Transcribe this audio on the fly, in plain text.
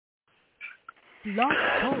Blog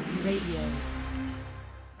Talk Radio.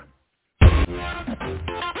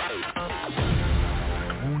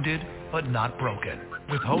 Wounded but not broken,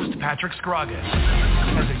 with host Patrick Scroggin.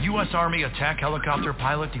 As a U.S. Army attack helicopter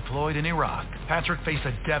pilot deployed in Iraq, Patrick faced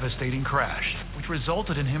a devastating crash, which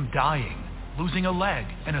resulted in him dying, losing a leg,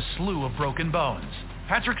 and a slew of broken bones.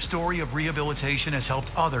 Patrick's story of rehabilitation has helped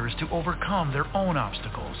others to overcome their own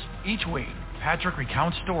obstacles. Each week, Patrick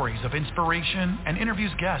recounts stories of inspiration and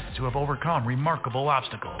interviews guests who have overcome remarkable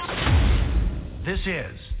obstacles. This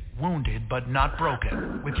is Wounded but Not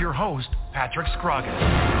Broken, with your host, Patrick Scroggin.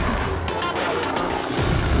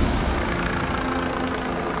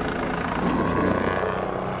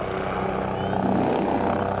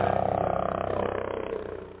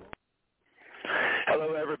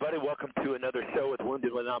 Hello, everybody. Welcome to another show with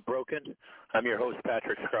Wounded but Not Broken. I'm your host,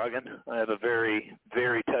 Patrick Scroggin. I have a very,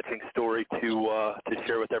 very touching story to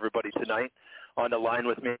share with everybody tonight. On the line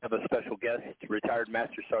with me, I have a special guest, retired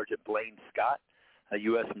Master Sergeant Blaine Scott, a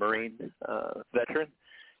U.S. Marine veteran,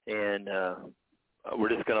 and we're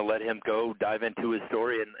just going to let him go, dive into his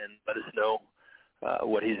story, and let us know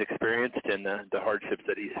what he's experienced and the hardships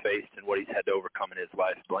that he's faced and what he's had to overcome in his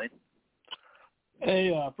life. Blaine?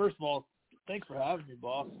 Hey, first of all, thanks for having me,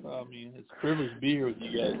 boss. I mean, it's a privilege to be here with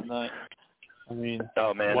you guys tonight. I mean,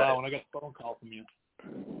 oh, man, wow, when I got a phone call from you.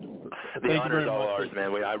 The honor is all ours,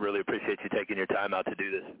 man. I really appreciate you taking your time out to do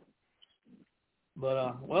this.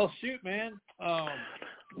 But, well, shoot, man.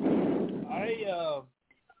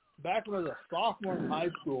 Back when I was a sophomore in high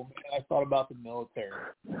school, man, I thought about the military.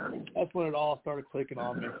 That's when it all started clicking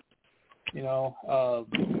on me. You know,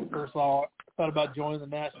 first of all, I thought about joining the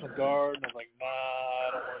National Guard, and I was like, nah,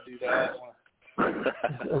 I don't want to do that.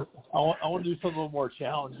 I want to do something a little more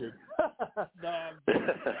challenging. No, I'm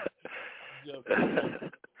joking.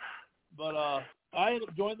 But I ended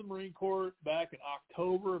up joining the Marine Corps back in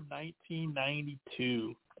October of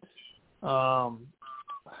 1992. I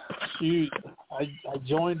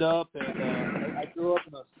joined up, and I grew up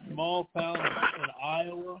in a small town in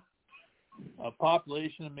Iowa, a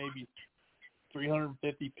population of maybe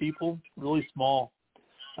 350 people, really small.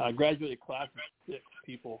 I graduated class of 6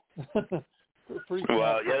 people. Pretty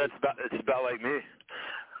wow, yeah, it's about like me.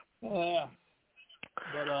 Yeah.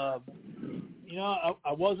 But, you know,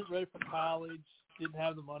 I wasn't ready for college, didn't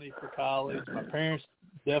have the money for college. My parents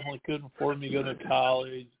definitely couldn't afford me to go to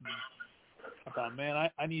college. And I thought, man,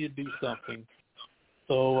 I need to do something.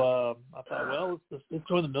 So I thought, well, let's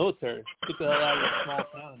join the military. Get the hell out of this small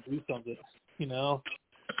town and do something, you know.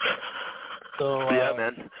 So yeah,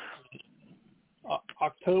 man.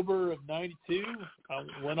 October of 92, I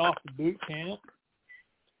went off to boot camp,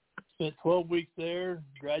 spent 12 weeks there,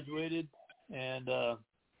 graduated, and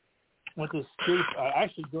went to security. I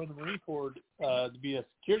actually joined the Marine Corps to be a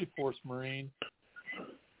security force Marine,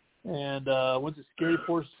 and went to security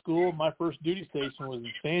force school. My first duty station was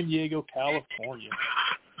in San Diego, California.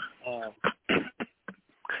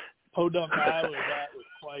 Podunk, Iowa. That was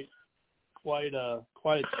quite a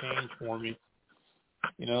change for me.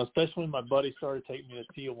 You know, especially when my buddy started taking me to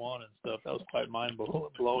Tijuana and stuff. That was quite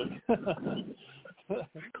mind-blowing.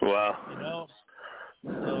 Wow. You know,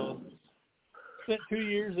 so spent 2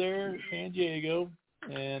 years there in San Diego,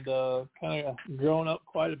 and kind of growing up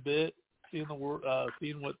quite a bit, seeing the world,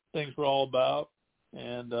 seeing what things were all about.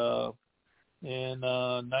 And in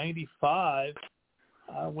 '95,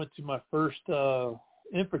 I went to my first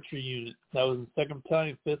infantry unit. That was in 2nd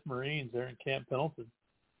Battalion, 5th Marines there in Camp Pendleton.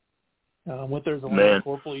 Went there as a Lieutenant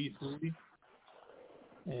Corporal E3.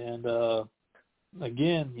 And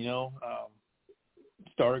again, you know,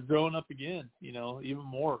 started growing up again, you know, even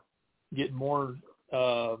more, getting more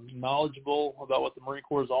knowledgeable about what the Marine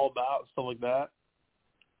Corps is all about, stuff like that.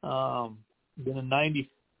 Then in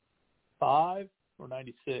 95 or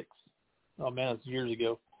 96, oh man, that's years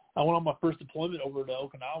ago, I went on my first deployment over to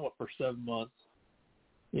Okinawa for 7 months.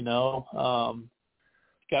 You know,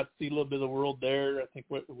 got to see a little bit of the world there. I think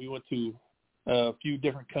we went to a few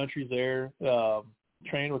different countries there,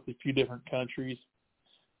 trained with a few different countries.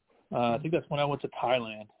 I think that's when I went to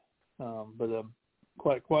Thailand, but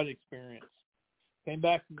quite an experience. Came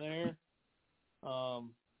back from there.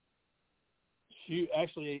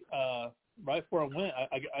 Actually, right before I went,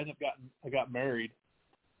 I got married,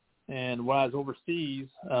 and when I was overseas,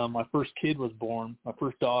 my first kid was born. My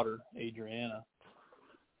first daughter, Adriana,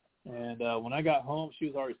 and when I got home, she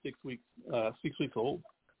was already 6 weeks old.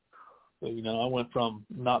 So you know, I went from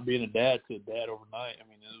not being a dad to a dad overnight. I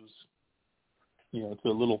mean, it was, you know, to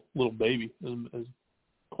a little baby. It was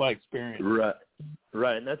quite experience.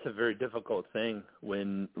 Right, and that's a very difficult thing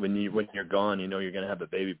when you're gone. You know you're going to have a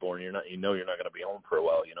baby born. You're not going to be home for a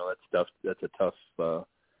while. You know, that's a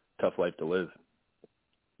tough life to live.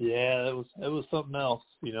 Yeah, it was something else,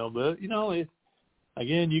 But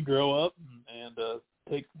again, you grow up and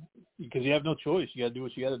take, because you have no choice. You got to do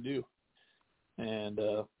what you got to do. And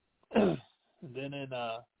then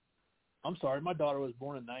I'm sorry, my daughter was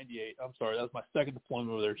born in '98. I'm sorry, that was my second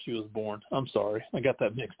deployment over there. She was born. I'm sorry, I got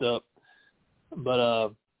that mixed up.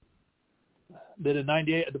 But then in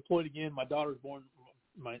 '98, I deployed again. My daughter was born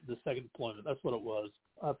the second deployment. That's what it was.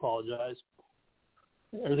 I apologize.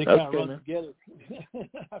 Everything kind of runs together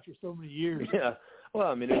after so many years. Yeah. Well,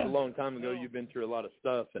 I mean, it was a long time ago. You've been through a lot of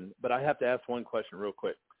stuff, but I have to ask one question real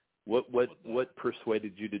quick. What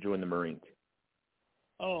persuaded you to join the Marines?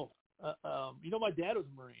 Oh, my dad was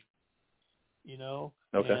a Marine.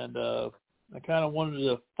 Okay. And I kind of wanted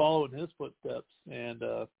to follow in his footsteps. And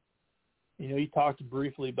he talked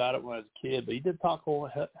briefly about it when I was a kid, but he didn't talk a whole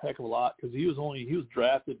heck of a lot because he was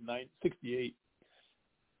drafted in 1968.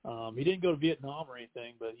 He didn't go to Vietnam or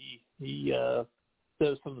anything, but he said it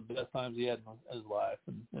was some of the best times he had in his life,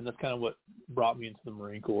 and that's kind of what brought me into the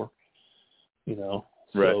Marine Corps.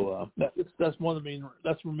 Right. So that's one of the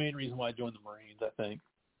main reason why I joined the Marines, I think.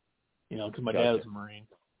 Because my dad was a Marine.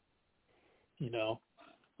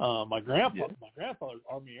 My grandfather was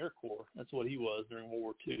Army Air Corps. That's what he was during World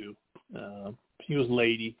War II. He was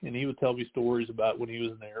lady, and he would tell me stories about when he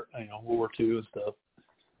was in there, World War II and stuff.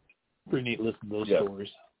 Pretty neat listening to those stories.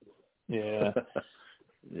 Yeah.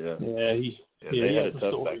 Yeah. Yeah. They had it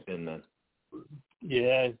tough back then.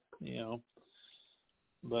 Yeah.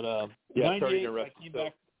 But sorry to interrupt. I came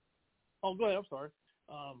back. Oh, go ahead. I'm sorry.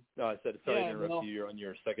 No, I said sorry to interrupt you. You're on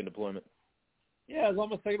your second deployment. Yeah, I was on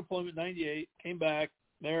my second deployment, '98. Came back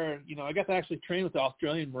there. I got to actually train with the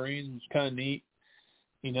Australian Marines, which was kind of neat.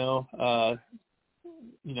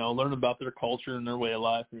 Learn about their culture and their way of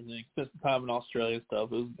life and everything. Spent some time in Australia and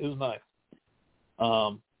stuff. It was nice.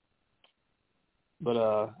 But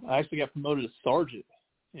I actually got promoted to sergeant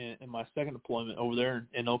in my second deployment over there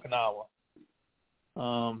in Okinawa.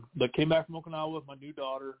 But came back from Okinawa with my new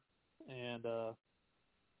daughter, and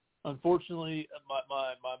unfortunately, my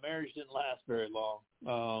marriage didn't last very long.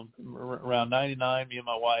 Around '99, me and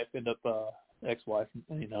my wife ex-wife,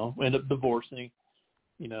 ended up divorcing.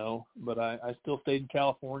 But I still stayed in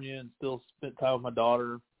California and still spent time with my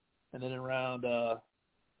daughter. And then around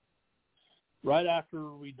right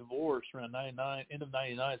after we divorced, around '99, end of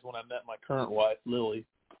 '99 is when I met my current wife, Lily,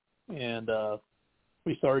 and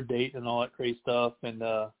we started dating and all that crazy stuff. And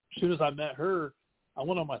as soon as I met her, I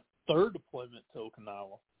went on my third deployment to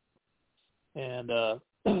Okinawa, and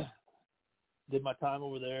did my time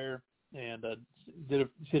over there, and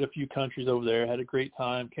hit a few countries over there. Had a great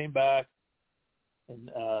time. Came back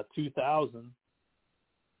in 2000,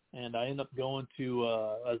 and I ended up going to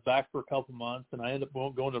I was back for a couple months, and I ended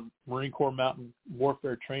up going to Marine Corps Mountain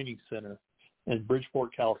Warfare Training Center in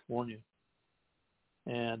Bridgeport, California,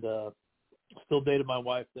 and still dated my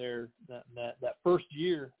wife there. That first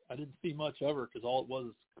year, I didn't see much of her because all it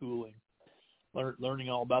was schooling, learning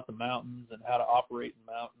all about the mountains and how to operate in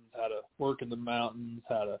mountains, how to work in the mountains,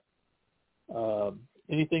 how to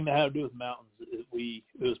anything that had to do with mountains. It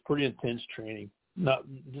was pretty intense training. Not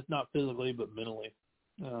physically, but mentally.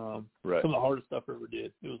 Right. Some of the hardest stuff I ever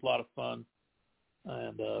did. It was a lot of fun,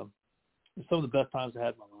 and some of the best times I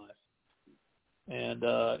had in my life. And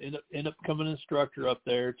end up becoming an instructor up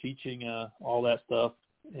there, teaching all that stuff.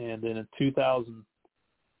 And then in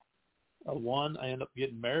 2001, I ended up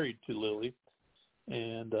getting married to Lily,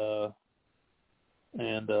 and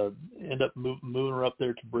end up moving her up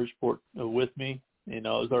there to Bridgeport with me. It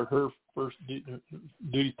was her first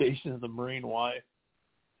duty station as a Marine wife,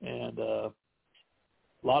 and a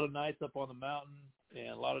lot of nights up on the mountain, and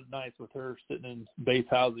a lot of nights with her sitting in base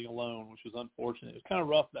housing alone, which was unfortunate. It was kind of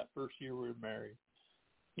rough that first year we were married,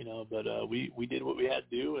 but we did what we had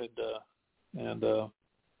to do, and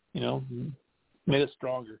made us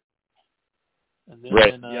stronger. And then,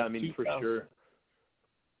 right. Yeah, I mean, for sure.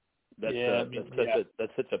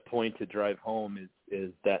 That's such a point to drive home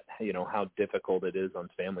is that, how difficult it is on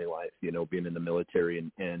family life, being in the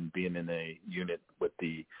military and being in a unit with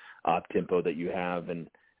the op tempo that you have and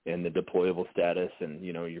the deployable status, and,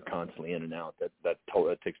 you're constantly in and out. That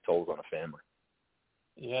takes tolls on a family.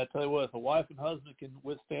 Yeah, I tell you what, if a wife and husband can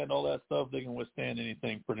withstand all that stuff, they can withstand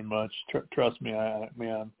anything pretty much. Trust me,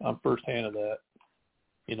 I'm firsthand of that,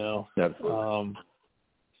 Absolutely.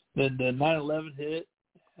 Then 9/11 hit,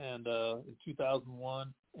 and in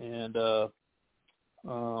 2001, and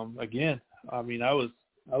again, I mean, I was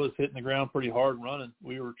hitting the ground pretty hard running.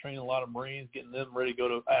 We were training a lot of Marines, getting them ready to go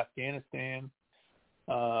to Afghanistan,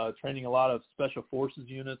 training a lot of Special Forces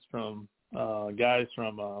units from guys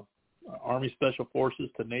from Army Special Forces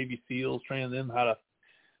to Navy SEALs, training them how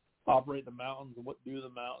operate the mountains and what to do in the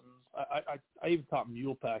mountains. I even taught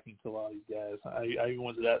mule packing to a lot of these guys. I even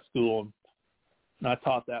went to that school, and I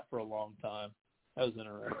taught that for a long time. That was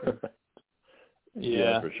interesting.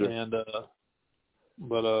 Yeah, for sure. And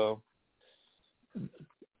but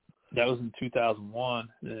that was in 2001,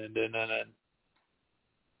 and then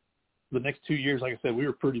the next 2 years, like I said, we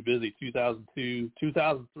were pretty busy. 2002,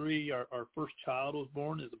 2003, our first child was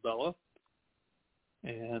born, Isabella,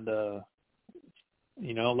 and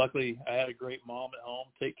luckily I had a great mom at home,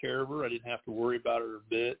 take care of her. I didn't have to worry about her a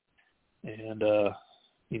bit, and I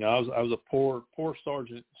was a poor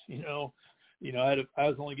sergeant. I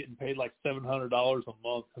was only getting paid like $700 a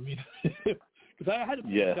month. I mean, because I had to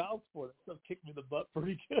pay child support. That stuff kicked me in the butt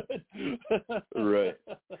pretty good. Right.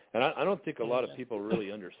 And I don't think a lot of people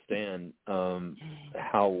really understand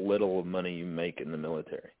how little money you make in the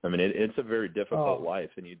military. I mean, it's a very difficult life,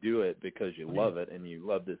 and you do it because you love it and you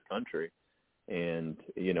love this country. And,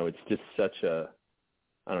 it's just such a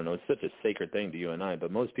sacred thing to you and I,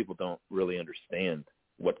 but most people don't really understand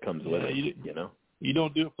what comes with it, You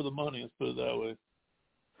don't do it for the money, let's put it that way.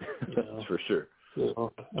 That's for sure.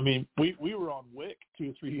 So, I mean, we were on WIC 2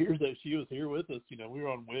 or 3 years that she was here with us. We were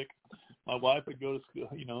on WIC. My wife would go to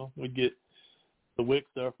school, we'd get the WIC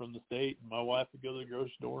stuff from the state, and my wife would go to the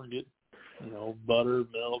grocery store and get, butter,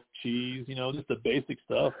 milk, cheese, just the basic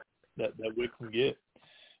stuff that WIC can get.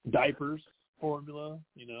 Diapers, formula,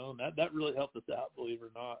 and that really helped us out, believe it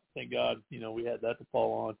or not. Thank God, we had that to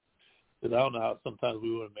fall on, because I don't know how sometimes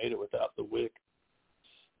we would have made it without the WIC.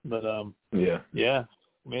 But yeah,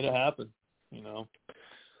 made it happen,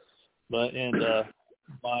 But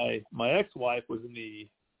my ex-wife was in the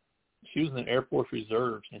Air Force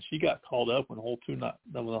Reserves, and she got called up when the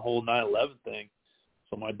whole 9/11 thing.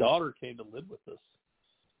 So my daughter came to live with us,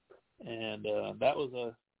 and that was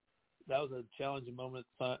a challenging moment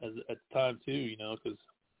at the time too, because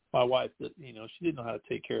my wife, she didn't know how to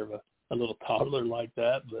take care of a little toddler like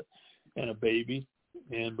that, and a baby.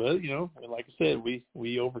 But like I said,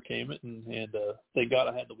 we overcame it, and thank God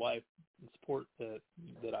I had the wife and support that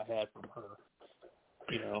I had from her.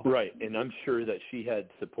 Right, and I'm sure that she had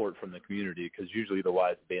support from the community, because usually the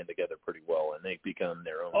wives band together pretty well, and they become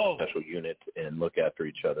their own special unit and look after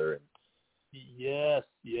each other. And yes,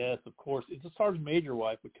 of course. It's a sergeant major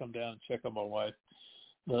wife would come down and check on my wife.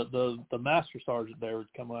 The master sergeant there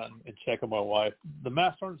would come out and check on my wife. The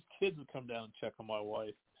master sergeant's kids would come down and check on my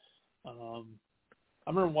wife. I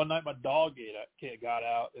remember one night my dog got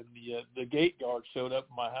out, and the gate guard showed up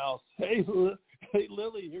in my house. Hey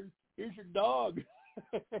Lily, here's your dog.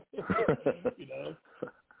 It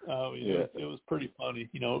was pretty funny.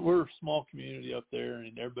 We're a small community up there,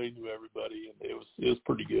 and everybody knew everybody, and it was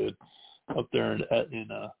pretty good up there at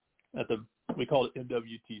the we call it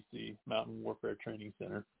MWTC, Mountain Warfare Training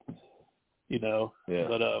Center.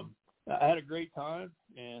 But I had a great time,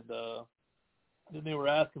 and then they were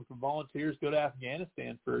asking for volunteers to go to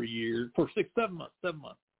Afghanistan for a year, for 7 months.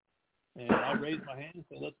 And I raised my hand and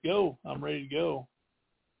said, let's go. I'm ready to go.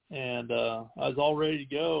 And I was all ready to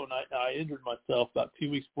go, and I injured myself about 2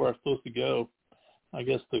 weeks before I was supposed to go. I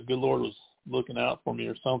guess the good Lord was looking out for me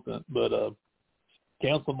or something. But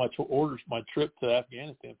canceled my trip to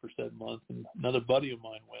Afghanistan for 7 months, and another buddy of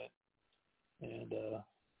mine went. And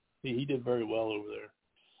he did very well over there.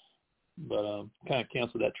 But kind of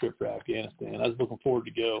canceled that trip for Afghanistan. I was looking forward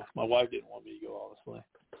to go. My wife didn't want me to go, honestly.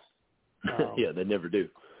 Yeah, they never do.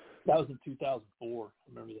 That was in 2004. I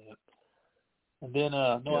remember that. And then,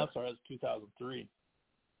 I'm sorry, that was 2003.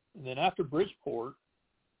 And then after Bridgeport,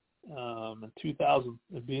 in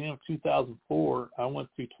the beginning of 2004, I went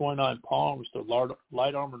to 29 Palms to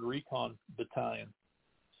Light Armored Recon Battalion.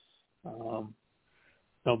 I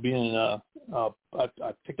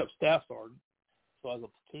picked up staff sergeant. So I was a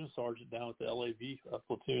platoon sergeant down at the LAV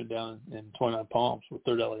platoon down in 29 Palms with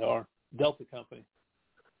 3rd LAR, Delta Company.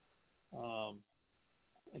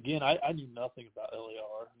 Again, I knew nothing about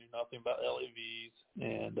LAR. I knew nothing about LAVs.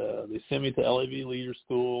 And they sent me to LAV Leader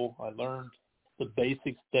School. I learned the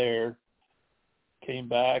basics there, came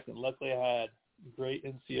back, and luckily I had great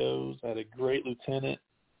NCOs. I had a great lieutenant,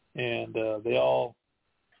 and they all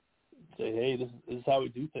say, hey, this is how we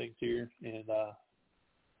do things here. And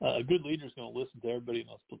a good leader is going to listen to everybody in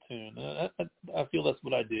this platoon. I feel that's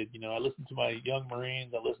what I did. I listened to my young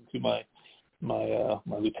Marines. I listened to my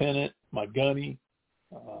lieutenant, my gunny.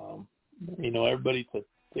 Everybody to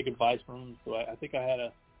take advice from them. So I think I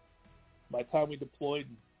had by the time we deployed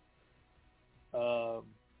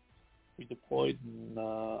in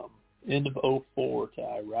end of 2004 to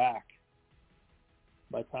Iraq.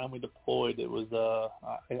 By the time we deployed, it was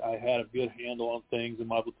I had a good handle on things in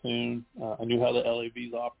my platoon. I knew how the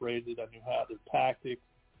LAVs operated. I knew how their tactics.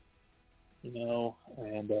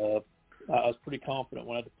 and I was pretty confident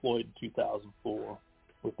when I deployed in 2004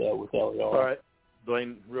 with LAR. All right,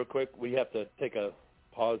 Blaine, real quick, we have to take a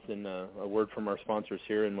pause and a word from our sponsors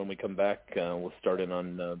here, and when we come back, we'll start in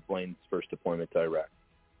on Blaine's first deployment to Iraq.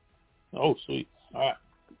 Oh, sweet. All right.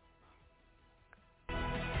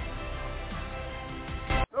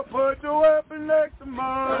 Put your weapon next to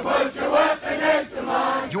mine. Put your weapon next to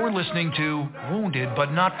mine. You're listening to Wounded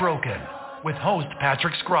But Not Broken with host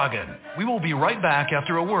Patrick Scroggin. We will be right back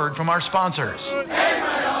after a word from our sponsors. Hey,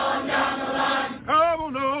 right on down the line. Come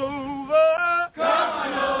on over. Come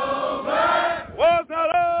on over. What's not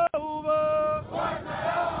over? What's not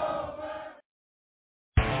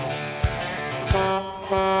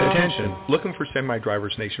over? Attention, looking for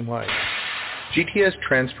semi-drivers nationwide. GTS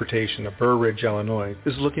Transportation of Burr Ridge, Illinois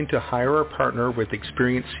is looking to hire or partner with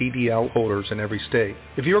experienced CDL holders in every state.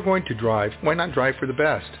 If you are going to drive, why not drive for the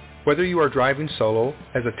best? Whether you are driving solo,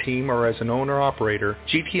 as a team, or as an owner-operator,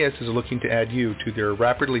 GTS is looking to add you to their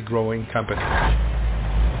rapidly growing company.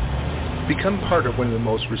 Become part of one of the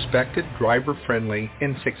most respected, driver-friendly,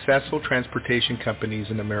 and successful transportation companies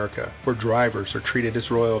in America, where drivers are treated as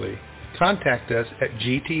royalty. Contact us at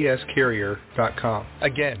gtscarrier.com.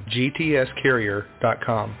 Again,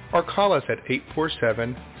 gtscarrier.com. Or call us at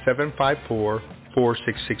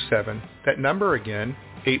 847-754-4667. That number again,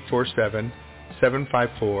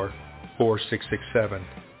 847-754-4667.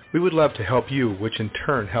 We would love to help you, which in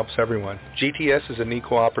turn helps everyone. GTS is an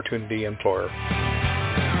equal opportunity employer.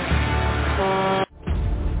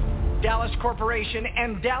 Dallas Corporation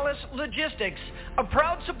and Dallas Logistics, a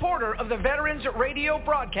proud supporter of the Veterans Radio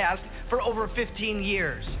broadcast for over 15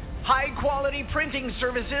 years. High-quality printing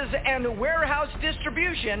services and warehouse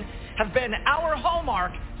distribution have been our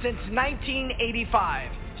hallmark since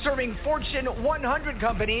 1985, serving Fortune 100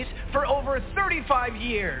 companies for over 35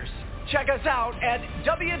 years. Check us out at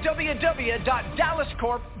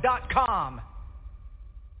www.dallascorp.com.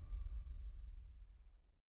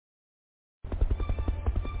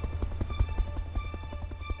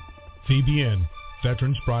 VBN,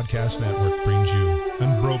 Veterans Broadcast Network, brings you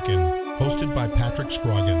Unbroken, hosted by Patrick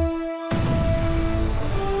Scroggin.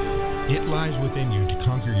 It lies within you to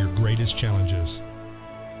conquer your greatest challenges.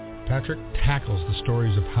 Patrick tackles the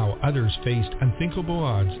stories of how others faced unthinkable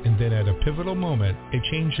odds, and then at a pivotal moment, a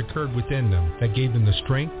change occurred within them that gave them the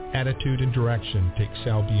strength, attitude, and direction to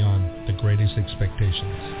excel beyond the greatest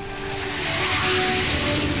expectations.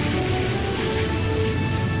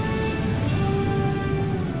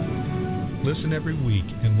 Listen every week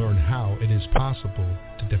and learn how it is possible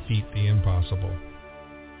to defeat the impossible.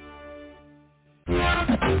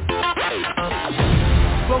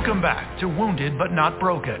 Welcome back to Wounded But Not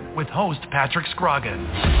Broken with host Patrick Scroggin.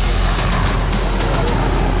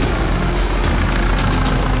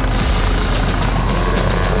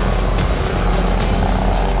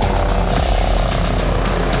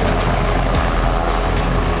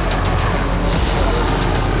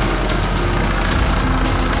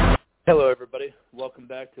 Hello, everybody. Welcome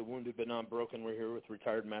back to Wounded But Not Broken. We're here with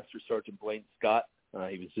retired Master Sergeant Blaine Scott.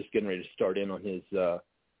 He was just getting ready to start in on his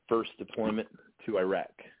first deployment to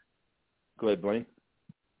Iraq. Go ahead, Blaine.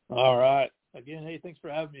 All right. Again, hey, thanks for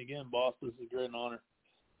having me again, boss. This is a great honor.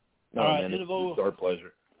 No, all right, man, it's our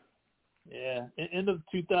pleasure. Yeah, end of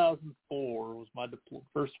 2004 was my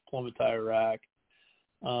first deployment to Iraq.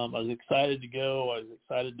 I was excited to go. I was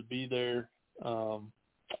excited to be there.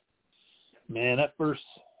 Man, that first...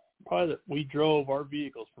 Probably that we drove our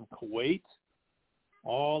vehicles from Kuwait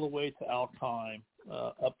all the way to Al-Qaim,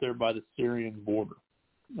 up there by the Syrian border.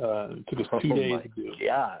 It took us 2 days to do it.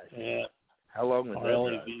 Gosh. Yeah. How long was that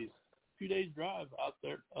drive? 2 days drive up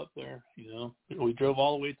there. We drove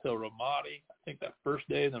all the way to Ramadi. I think that first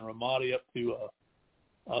day, and then Ramadi up to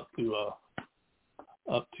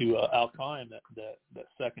Al-Qaim that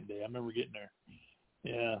second day. I remember getting there.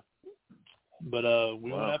 Yeah. But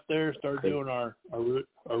we went up there, started doing our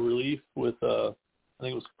relief with I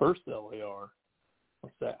think it was First LAR.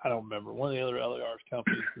 What's that? I don't remember. One of the other LAR's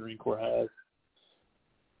companies the Marine Corps has.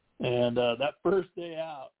 And that first day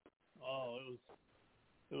out,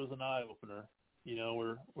 it was an eye opener.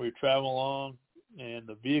 We're traveling along, and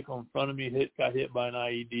the vehicle in front of me got hit by an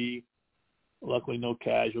IED. Luckily, no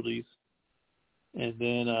casualties. And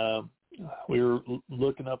then we were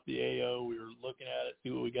looking up the AO. We were looking at it,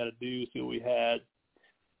 see what we got to do, see what we had.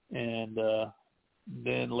 And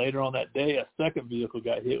then later on that day, a second vehicle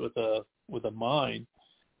got hit with a mine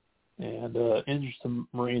and injured some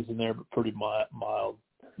Marines in there, but pretty mild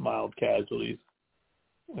casualties.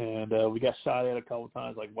 And we got shot at a couple of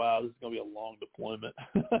times. Like, wow, this is going to be a long deployment.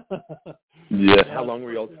 Yeah. How long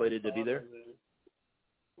were you all slated to be there?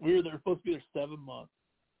 We were there supposed to be there 7 months.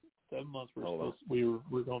 7 months we were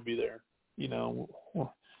going to be there, you know.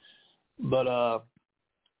 But,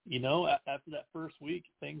 you know, after that first week,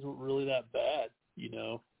 things weren't really that bad, you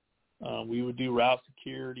know. We would do route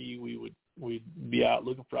security. We'd be out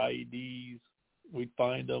looking for IEDs. We'd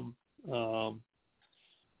find them.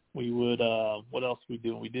 We would, what else we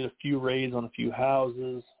do? We did a few raids on a few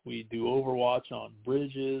houses. We do overwatch on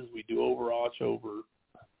bridges. We do overwatch over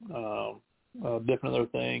different other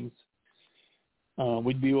things.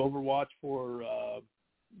 We'd be overwatch for,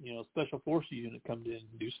 you know, special forces unit comes in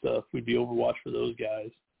and do stuff. We'd be overwatch for those guys.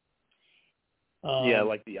 Yeah,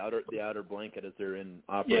 like the outer blanket as they're in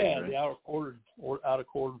operation. Yeah, right? the outer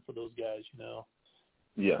cordon for those guys, you know.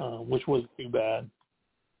 Yeah. Which wasn't too bad.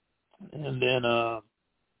 And then I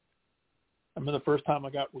remember the first time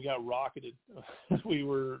we got rocketed. We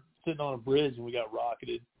were sitting on a bridge and we got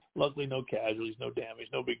rocketed. Luckily, no casualties, no damage,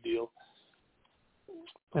 no big deal.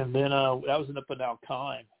 And then that was up in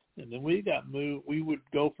Al-Qaim. And then we got moved. We would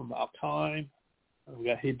go from Al-Qaim. We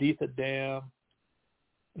got Haditha Dam.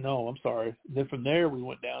 No, I'm sorry. Then from there, we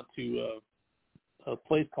went down to a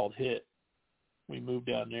place called Hit. We moved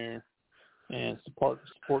down there and support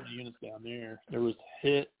the units down there. There was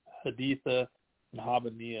Hit, Haditha, and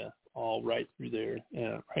Habaniya all right through there,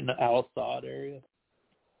 right in the Al-Assad area.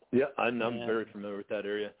 Yeah, I'm very familiar with that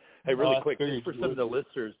area. Hey, really quick, just for some of the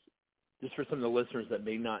listeners that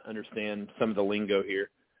may not understand some of the lingo here,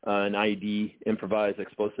 an IED, improvised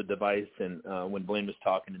explosive device, and when Blaine was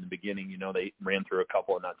talking in the beginning, you know, they ran through a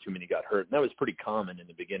couple and not too many got hurt. And that was pretty common in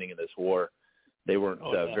the beginning of this war. They weren't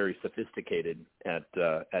very sophisticated at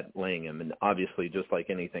laying them. And obviously, just like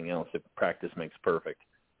anything else, if practice makes perfect.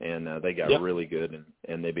 And they got really good,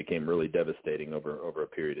 and they became really devastating over a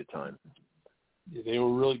period of time. Yeah, they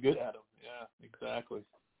were really good at them. Yeah, exactly.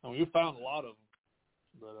 I mean, we found a lot of them.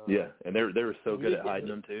 But, yeah, and they were so good at hiding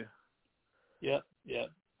them too. Yeah.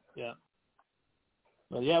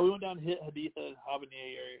 But yeah, we went down to Hit, Haditha, and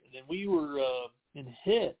Habaniya area, and then we were in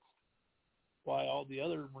Hit while all the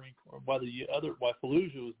other Marine Corps, while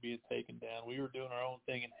Fallujah was being taken down. We were doing our own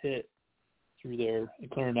thing in Hit through there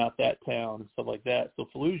and clearing out that town and stuff like that. So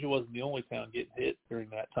Fallujah wasn't the only town getting hit during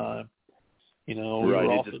that time. You know, we were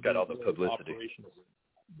also just got all the publicity.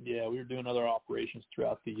 Yeah, we were doing other operations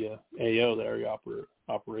throughout the AO, the area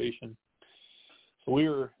operation. So we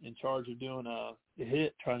were in charge of doing a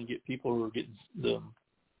hit, trying to get people who were getting the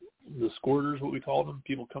squirters, what we call them,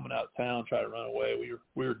 people coming out of town trying to run away.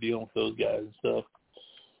 We were dealing with those guys and stuff.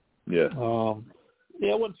 Yeah.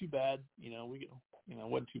 Yeah, it wasn't too bad. It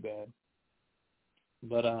wasn't too bad.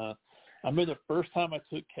 But I remember the first time I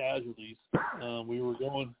took casualties, we were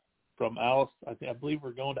going from I believe we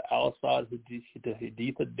were going to Al-Assad to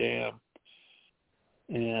Haditha Dam,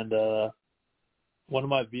 and one of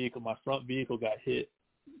my front vehicle got hit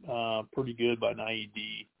pretty good by an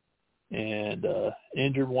IED, and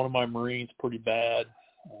injured one of my Marines pretty bad.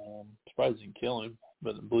 Surprised it didn't kill him,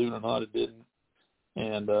 but believe it or not, it didn't.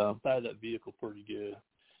 And I had that vehicle pretty good.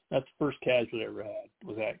 That's the first casualty I ever had.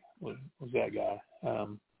 Was that guy?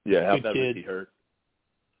 How bad was he hurt?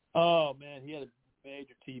 Oh man, he had a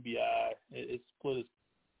major TBI. It split his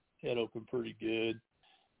head open pretty good.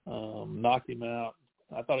 Knocked him out.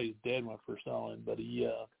 I thought he was dead when I first saw him, but he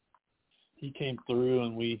came through,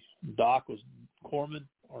 and Doc was corpsmen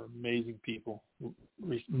are amazing people.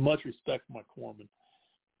 Much respect for my corpsmen.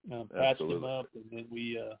 Patched him up, and then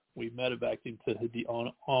we medevaced him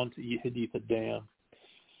onto Haditha Dam.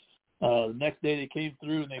 The next day they came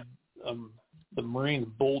through, and the Marines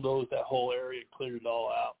bulldozed that whole area, cleared it all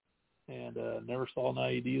out, and never saw an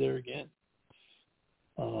IED there again.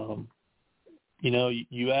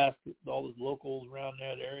 You ask all the locals around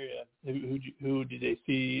that area, who did they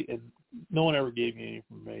see, and no one ever gave me any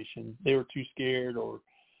information. They were too scared, or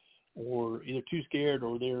either too scared,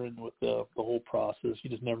 or they're in with the whole process. You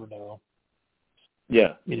just never know.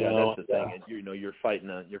 Yeah, that's the thing. You're fighting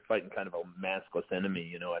kind of a maskless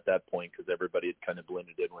enemy, at that point, because everybody had kind of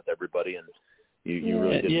blended in with everybody, and you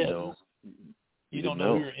really didn't know. You don't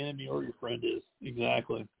know who your enemy or your friend is.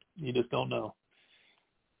 Exactly. You just don't know.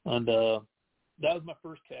 And that was my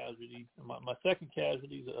first casualty. My second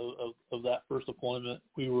casualty of that first deployment,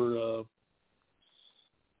 we were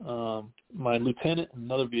my lieutenant and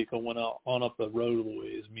another vehicle went on up the road a little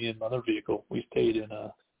ways. Me and another vehicle, we stayed in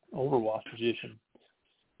a overwatch position.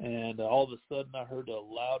 And all of a sudden, I heard the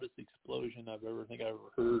loudest explosion I've ever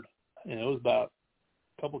heard, and it was about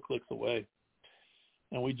a couple clicks away.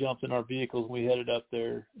 And we jumped in our vehicles, and we headed up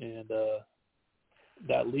there. And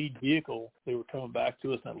that lead vehicle, they were coming back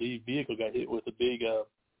to us, and that lead vehicle got hit with a big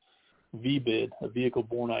VBID, a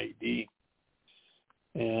vehicle-borne IED.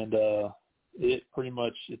 And it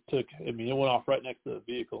went off right next to the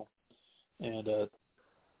vehicle. and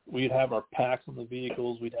we'd have our packs on the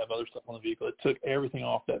vehicles. We'd have other stuff on the vehicle. It took everything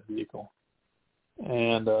off that vehicle.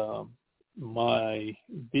 And my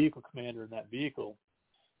vehicle commander in that vehicle,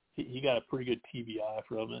 he got a pretty good TBI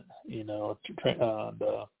from it, you know. And,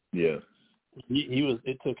 yeah.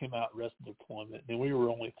 It took him out rest of deployment, and we were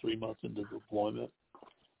only 3 months into deployment.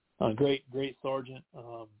 Great sergeant.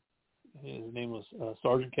 His name was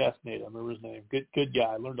Sergeant Castaneda. I remember his name. Good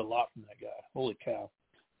guy. I learned a lot from that guy. Holy cow,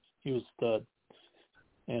 he was a stud.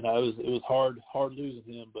 And it was hard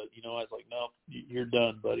losing him, but you know, I was like, no, you're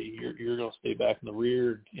done, buddy. You're gonna stay back in the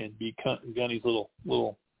rear and be Gunny's little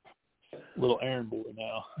errand boy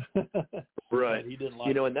now. Right. He didn't like,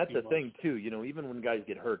 you know, and that's the thing too. You know, even when guys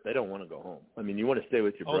get hurt, they don't want to go home. I mean, you want to stay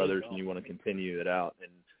with your brothers and you want to continue it out.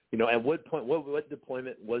 And you know, at what point, what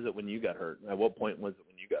deployment was it when you got hurt? At what point was it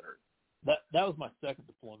when you got hurt? That was my second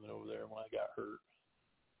deployment over there when I got hurt.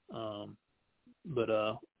 But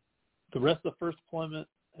the rest of the first deployment,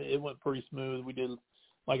 it went pretty smooth. We did,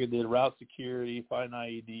 like I did, route security, find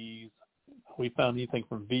IEDs. We found anything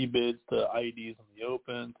from VBIDs to IEDs in the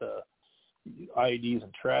open to IEDs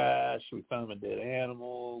in trash. We found them in dead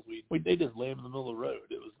animals. They just lay them in the middle of the road.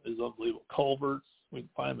 It was unbelievable. Culverts. We'd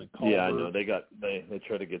find them in culverts. Yeah, I know. They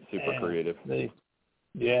try to get super creative.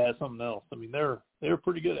 Something else. I mean, they were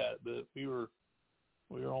pretty good at it, but we were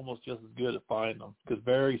almost just as good at finding them, because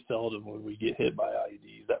very seldom would we get hit by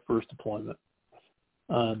IEDs that first deployment.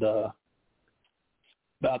 And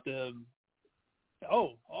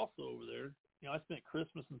also over there, you know, I spent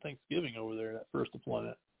Christmas and Thanksgiving over there that first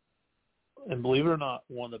deployment. And believe it or not,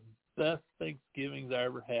 one of the best Thanksgivings I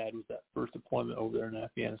ever had was that first deployment over there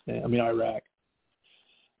in Iraq.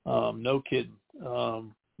 No kidding.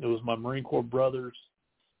 It was my Marine Corps brothers,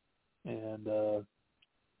 and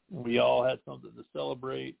we all had something to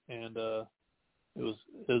celebrate. And it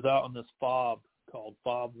was out on this fob called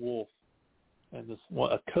Fob Wolf, and a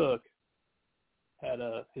cook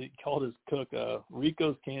he called his cook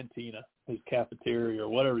Rico's Cantina, his cafeteria or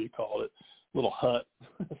whatever you call it, little hut.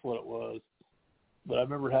 That's what it was. But I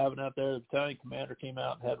remember having out there, the battalion commander came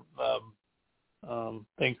out and had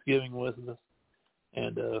Thanksgiving with us,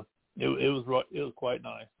 and it was quite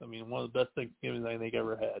nice. I mean, one of the best Thanksgivings I think I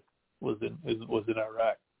ever had was in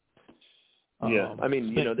Iraq. Yeah, I mean,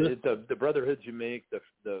 you know, the brotherhoods you make,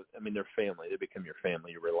 they're family. They become your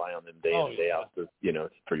family. You rely on them day in and day out,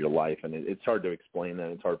 for your life. And it's hard to explain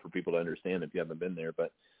that. It's hard for people to understand if you haven't been there.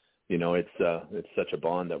 But you know, it's such a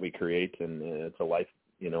bond that we create, and it's a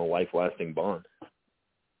life-lasting bond.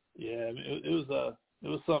 Yeah, it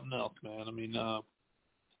was something else, man. I mean,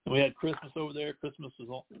 we had Christmas over there. Christmas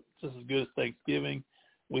was just as good as Thanksgiving.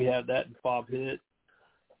 We had that in Fob Hit.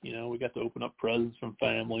 You know, we got to open up presents from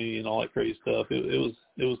family and all that crazy stuff. It was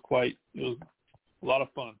a lot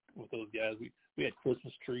of fun with those guys. We had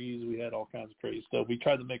Christmas trees. We had all kinds of crazy stuff. We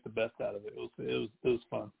tried to make the best out of it. It was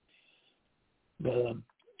fun. But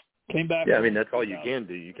came back. Yeah, I mean, that's all you can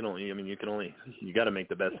do. You got to make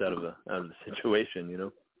the best out of the situation. You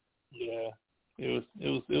know. Yeah, it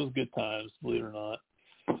was good times, believe it or not.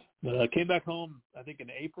 But I came back home, I think in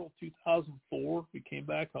April 2004. We came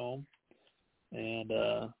back home. And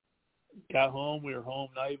got home. We were home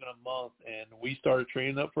not even a month, and we started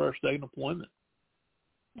training up for our second deployment.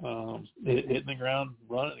 Hitting the ground,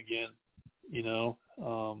 running again, you know,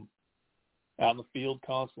 out in the field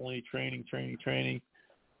constantly, training. And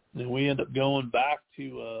then we ended up going back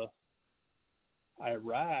to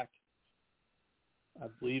Iraq, I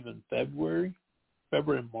believe in February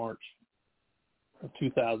and March of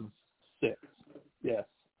 2006. Yes.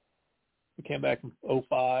 We came back in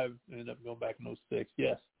 2005, ended up going back in 2006,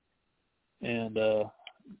 yes. And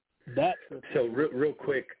that trip. So real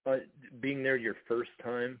quick, being there your first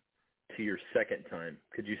time to your second time,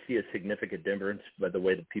 could you see a significant difference by the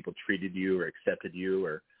way that people treated you or accepted you,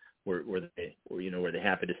 or were they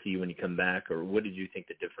happy to see you when you come back, or what did you think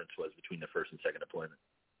the difference was between the first and second deployment?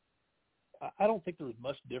 I don't think there was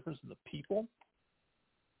much difference in the people,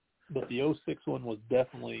 but the 2006 one was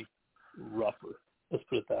definitely rougher. Let's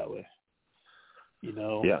put it that way. You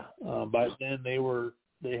know, by then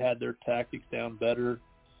they had their tactics down better.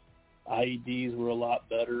 IEDs were a lot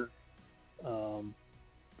better.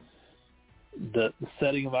 The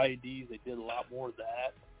setting of IEDs, they did a lot more of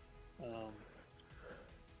that.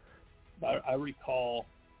 I recall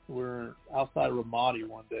we're outside of Ramadi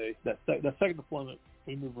one day. That second deployment,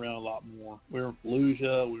 we moved around a lot more. We were in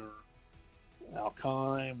Fallujah, we were in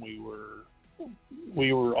Al-Qaim, we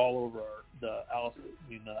were all over the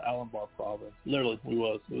Al-Anbar province. Literally, it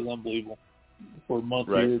was unbelievable. For a month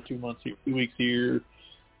here, 2 months here, 2 weeks here.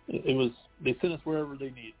 They sent us wherever they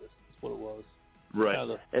needed us. That's what it was.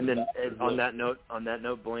 Right. And then on that note,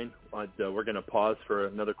 Blaine, we're going to pause for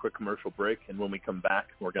another quick commercial break, and when we come back,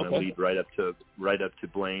 we're going to lead right up to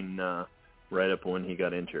Blaine, right up when he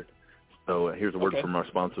got injured. So here's a word from our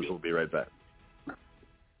sponsors. We'll be right back.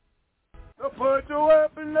 Put your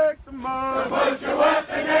weapon next to mine. Put your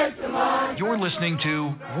weapon next to mine. You're listening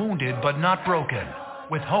to Wounded but Not Broken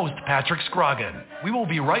with host Patrick Scroggin. We will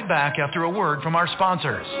be right back after a word from our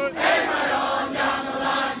sponsors. Take right on down the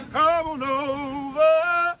line. Come on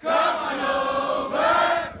over. Come on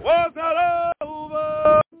over. What's not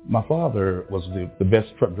over? My father was the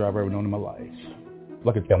best truck driver I've ever known in my life.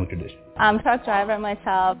 Like a family tradition. I'm a truck driver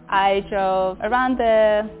myself. I drove around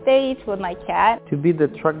the state with my cat. To be the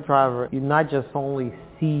truck driver, you not just only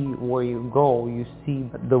see where you go, you see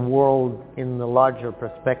the world in the larger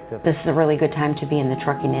perspective. This is a really good time to be in the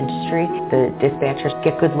trucking industry. The dispatchers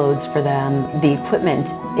get good loads for them. The equipment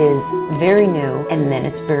is very new, and then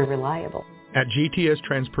it's very reliable. At GTS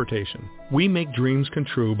Transportation, we make dreams come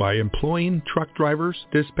true by employing truck drivers,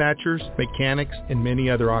 dispatchers, mechanics, and many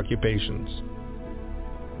other occupations.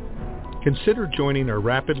 Consider joining our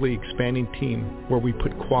rapidly expanding team where we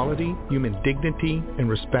put quality, human dignity, and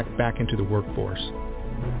respect back into the workforce.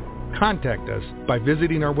 Contact us by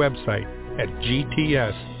visiting our website at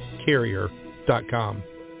gtscarrier.com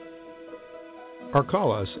or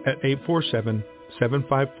call us at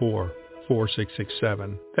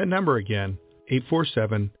 847-754-4667. That number again,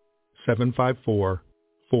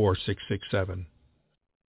 847-754-4667.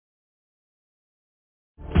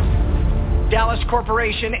 Dallas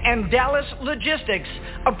Corporation and Dallas Logistics,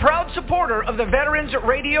 a proud supporter of the Veterans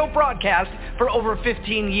Radio broadcast for over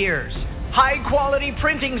 15 years. High-quality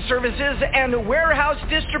printing services and warehouse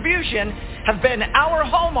distribution have been our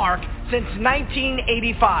hallmark since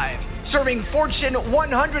 1985, serving Fortune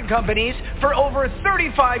 100 companies for over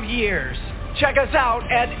 35 years. Check us out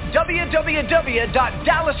at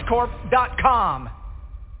www.dallascorp.com.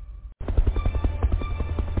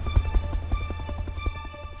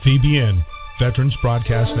 VBN, Veterans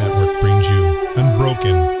Broadcast Network, brings you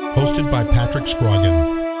Unbroken, hosted by Patrick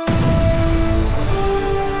Scroggin.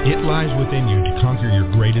 It lies within you to conquer your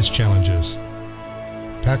greatest challenges.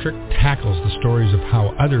 Patrick tackles the stories of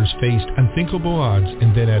how others faced unthinkable odds,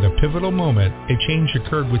 and then at a pivotal moment, a change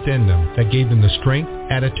occurred within them that gave them the strength,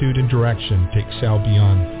 attitude, and direction to excel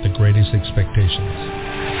beyond the greatest expectations.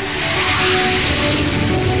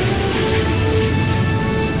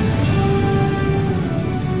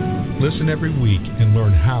 Listen every week and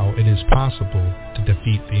learn how it is possible to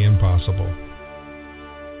defeat the impossible.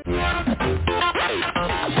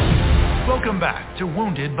 Welcome back to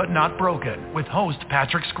Wounded but Not Broken with host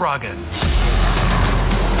Patrick Scroggin.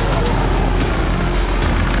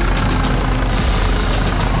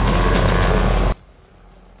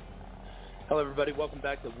 Hello, everybody. Welcome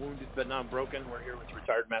back to Wounded but Not Broken. We're here with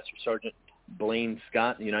retired Master Sergeant Blaine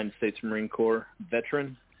Scott, United States Marine Corps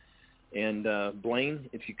veteran. And Blaine,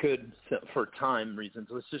 if you could, for time reasons,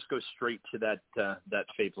 let's just go straight to that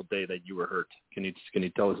fateful day that you were hurt. Can you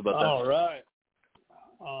tell us about that? All right.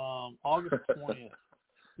 August 20th,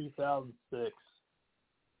 2006. It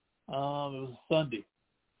was a Sunday.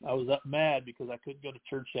 I was up mad because I couldn't go to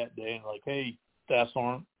church that day, and like, hey, Staff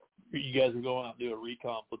Sergeant, you guys are going out and do a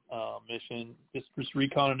recon mission. Just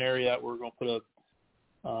recon an area. We're going to put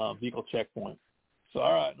a vehicle checkpoint. So,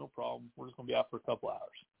 all right, no problem. We're just going to be out for a couple hours.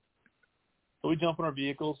 So we jump in our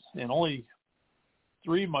vehicles, and only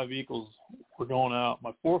 3 of my vehicles were going out.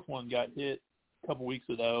 My 4th one got hit a couple weeks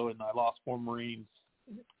ago, and I lost 4 Marines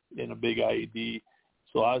in a big IED.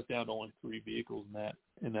 So I was down to only 3 vehicles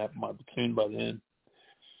in my platoon by then.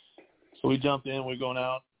 So we jumped in, we're going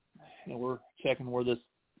out, and we're checking where this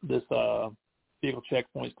vehicle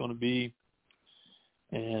checkpoint is going to be.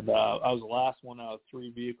 And I was the last one out of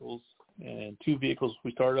 3 vehicles, and 2 vehicles,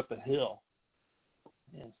 we started up a hill.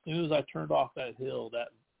 And as soon as I turned off that hill, that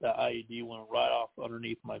IED went right off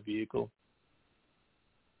underneath my vehicle.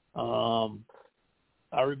 I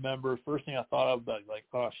remember first thing I thought of, like,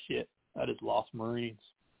 oh shit, I just lost Marines.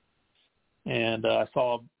 And I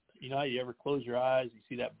saw, you know how you ever close your eyes, you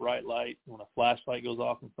see that bright light when a flashlight goes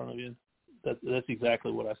off in front of you? That's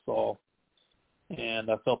exactly what I saw.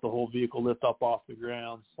 And I felt the whole vehicle lift up off the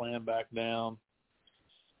ground, slam back down.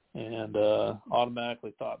 And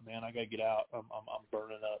automatically thought, man, I got to get out. I'm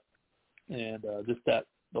burning up. And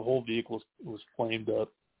the whole vehicle was flamed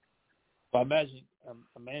up. So I managed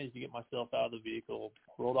to get myself out of the vehicle,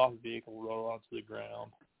 rolled off the vehicle, rolled onto the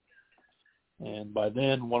ground. And by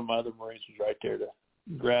then, one of my other Marines was right there to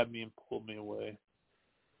grab me and pull me away.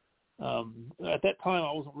 At that time,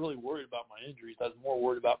 I wasn't really worried about my injuries. I was more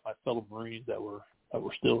worried about my fellow Marines that were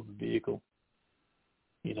still in the vehicle.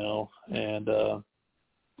 you know. And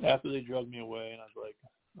after they drug me away, and I was like,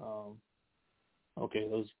 okay,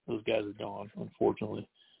 those guys are gone, unfortunately.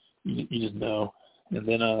 You just know. And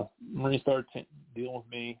then Marines started dealing with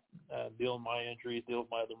me, dealing with my injuries, dealing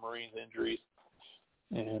with my other Marines' injuries,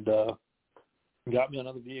 and got me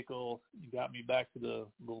another vehicle, got me back to the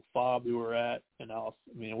little fob we were at, and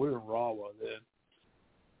we were in Rawa then,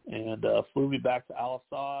 and flew me back to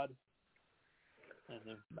Al-Assad, and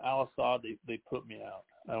then Al-Assad, they put me out.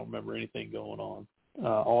 I don't remember anything going on.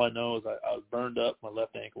 All I know is I was burned up, my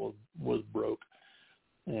left ankle was broke,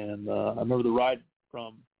 and I remember the ride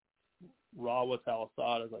from Rawa to Al-Assad.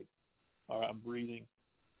 I was like, all right, I'm breathing,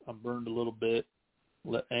 I'm burned a little bit,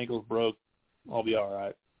 ankle's broke, I'll be all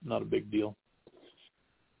right, not a big deal.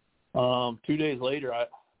 2 days later,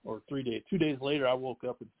 2 days later, I woke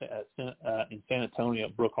up in San Antonio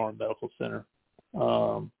at Brookhorn Medical Center.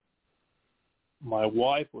 My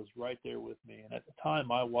wife was right there with me, and at the time,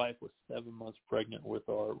 my wife was 7 months pregnant was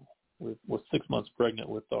 6 months pregnant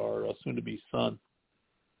with our soon-to-be son.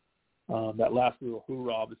 That last little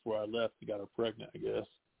hoorah before I left, she got her pregnant, I guess.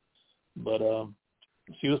 But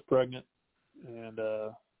she was pregnant, and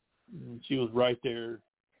she was right there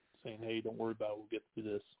saying, "Hey, don't worry about it. We'll get through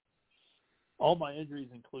this." All my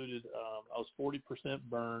injuries included, I was 40%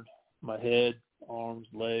 burned, my head, arms,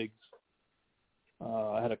 legs.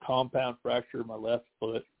 I had a compound fracture in my left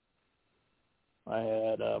foot. I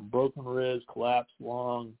had broken ribs, collapsed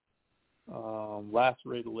lung,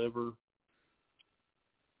 lacerated liver.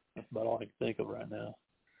 That's about all I can think of right now.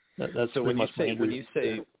 That's so when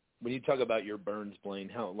you talk about your burns, Blaine,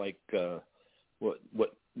 how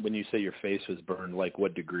what when you say your face was burned, like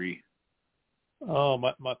what degree? Oh,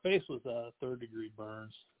 my face was 3rd-degree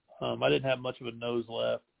burns. I didn't have much of a nose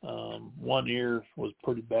left. One ear was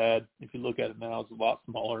pretty bad. If you look at it now, it's a lot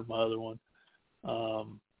smaller than my other one.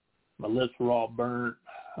 My lips were all burnt.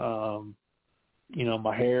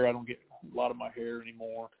 My hair, I don't get a lot of my hair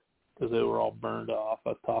anymore because they were all burned off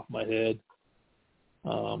at the top of my head.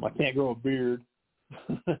 I can't grow a beard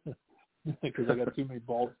because I got too many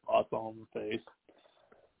bald spots on my face.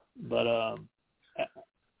 But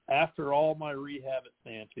after all my rehab at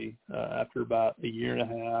SAMC, after about a year and a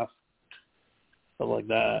half, something like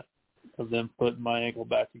that, of them putting my ankle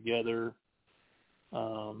back together,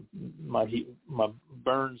 my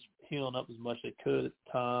burns healing up as much as they could at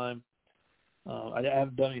the time. I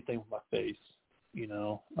haven't done anything with my face,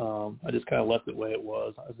 I just kind of left it the way it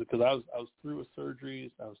was because I was through with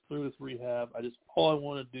surgeries, I was through with rehab. All I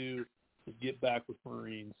want to do is get back with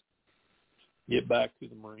Marines, get back to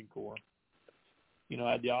the Marine Corps.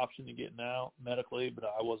 I had the option of getting out medically, but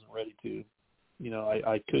I wasn't ready to.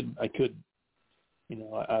 I couldn't.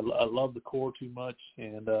 I love the Corps too much,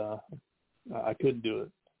 and I couldn't do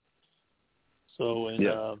it. So in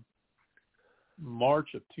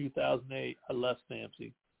March of 2008, I left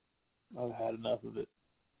SAMC. I had enough of it,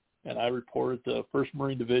 and I reported to 1st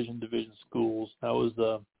Marine Division schools. I was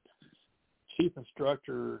the chief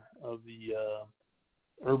instructor of the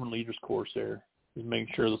Urban Leaders course there. Just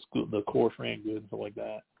making sure the course ran good and stuff like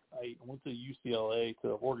that. I went to UCLA to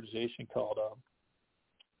an organization called,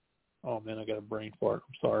 I got a brain fart.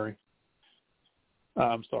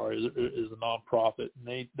 I'm sorry. It's a nonprofit.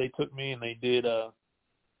 And they took me and they did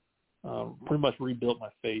pretty much rebuilt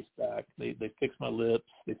my face back. They fixed my lips.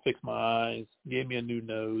 They fixed my eyes, gave me a new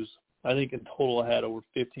nose. I think in total I had over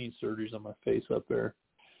 15 surgeries on my face up there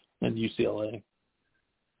in UCLA.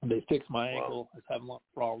 They fixed my ankle. I was having a lot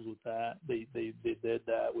of problems with that. They did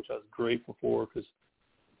that, which I was grateful for because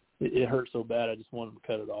it hurt so bad. I just wanted to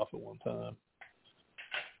cut it off at one time.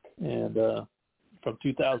 And from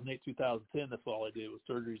 2008, 2010, that's all I did was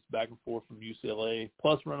surgeries back and forth from UCLA,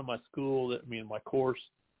 plus running my school, my course,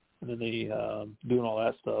 and then doing all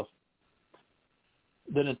that stuff.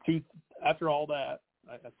 Then after all that,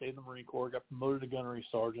 I stayed in the Marine Corps, got promoted to gunnery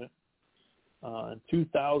sergeant. In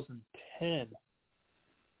 2010,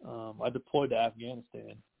 I deployed to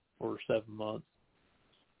Afghanistan for 7 months.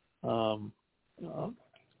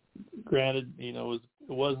 Granted, it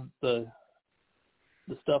wasn't the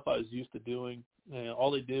stuff I was used to doing.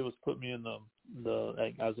 All they did was put me in I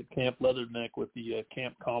was at Camp Leatherneck with the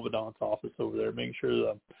Camp Commandant's office over there, making sure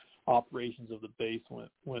the operations of the base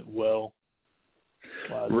went well.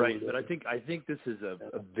 Right, but I think this is a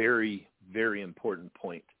very, very important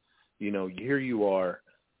point. Here you are,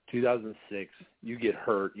 2006, you get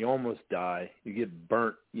hurt, you almost die, you get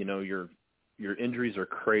burnt, your injuries are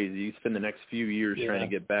crazy. You spend the next few years trying to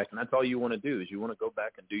get back, and that's all you want to do is you want to go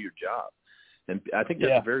back and do your job. And I think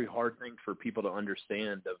that's a very hard thing for people to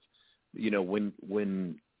understand of,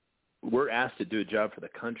 when we're asked to do a job for the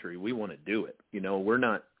country, we want to do it. We're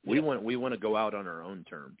not. We want to go out on our own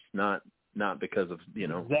terms, not because of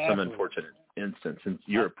some unfortunate instance. And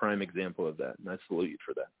you're a prime example of that, and I salute you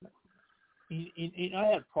for that. I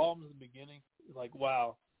had problems in the beginning, like,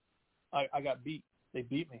 wow, I got beat. They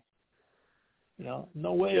beat me.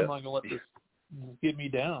 No way am I going to let this get me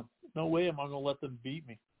down. No way am I going to let them beat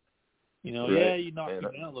me. Right. Yeah, you knocked me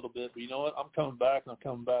down a little bit, but you know what? I'm coming back, and I'm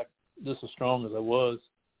coming back just as strong as I was,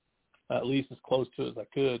 at least as close to it as I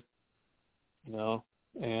could,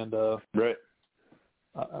 and right.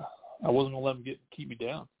 I wasn't going to let them keep me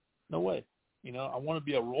down. No way. I want to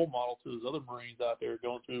be a role model to those other Marines out there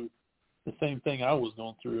going through the same thing I was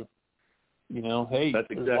going through. Hey, that's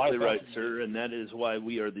exactly right, sir, and that is why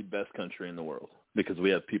we are the best country in the world, because we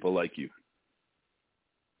have people like you.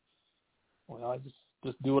 Well, I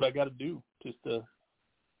just do what I got to do, just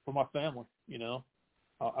for my family.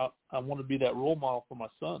 I want to be that role model for my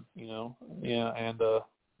son. And to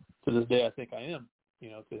this day, I think I am.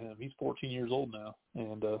 To him, he's 14 years old now,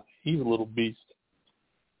 and he's a little beast.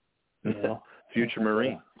 Future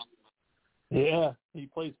Marine. Yeah, he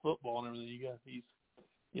plays football and everything.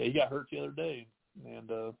 He got hurt the other day, and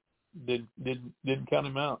didn't count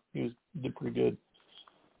him out. He did pretty good.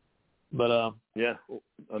 But yeah,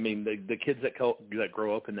 I mean the kids that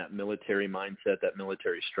grow up in that military mindset, that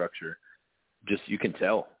military structure, just you can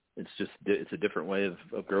tell it's a different way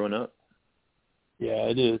of growing up. Yeah,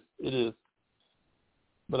 it is. It is.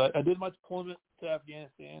 But I did my deployment to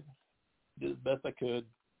Afghanistan, did as best I could,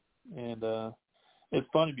 and it's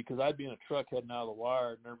funny because I'd be in a truck heading out of the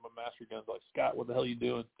wire, and there my master guns like, Scott, what the hell are you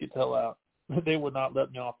doing? Get the hell out. They would not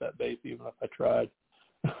let me off that base even if I tried.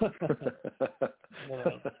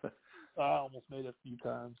 I almost made it a few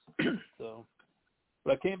times.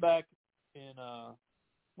 But I came back in,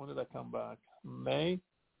 when did I come back? May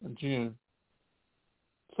or June,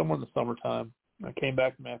 somewhere in the summertime. I came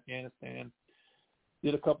back from Afghanistan,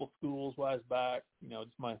 did a couple schools while I was back,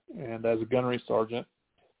 and as a gunnery sergeant.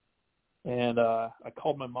 And I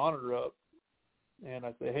called my monitor up, and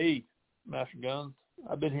I said, hey, Master Guns,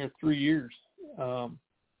 I've been here 3 years.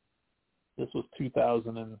 This was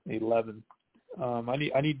 2011.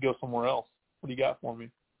 I need to go somewhere else. What do you got for me?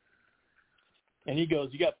 And he goes,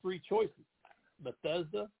 you got 3 choices: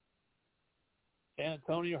 Bethesda, San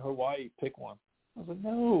Antonio, Hawaii. Pick one. I was like,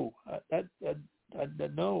 no,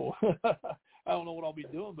 no. I don't know what I'll be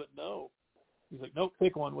doing, but no. He's like, nope,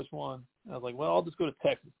 pick one. Which one? And I was like, well, I'll just go to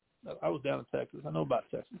Texas. I was down in Texas. I know about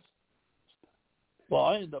Texas. Well,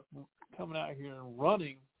 I ended up coming out here and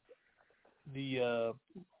running the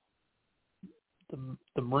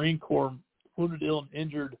Marine Corps Wounded, Ill, and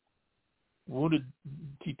Injured Wounded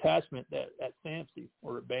Detachment at SAMC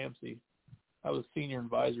or at BAMC. I was senior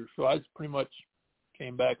advisor, so I just pretty much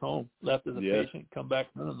came back home, left as a patient, come back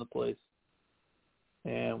running the place.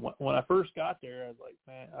 And when I first got there, I was like,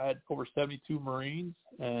 man, I had over 72 Marines,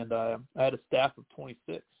 and I had a staff of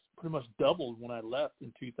 26, pretty much doubled when I left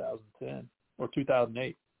in 2010 or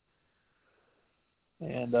 2008.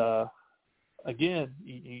 And again,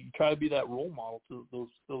 you try to be that role model to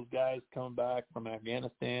those guys coming back from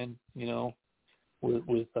Afghanistan,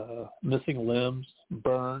 with missing limbs,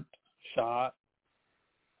 burnt, shot.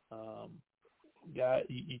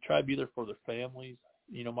 You try to be there for their families.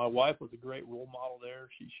 My wife was a great role model there.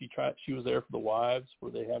 She was there for the wives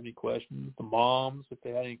where they have any questions, the moms if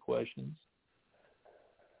they had any questions.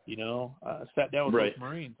 I sat down with those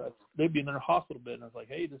Marines. They'd be in their hospital bed, and I was like,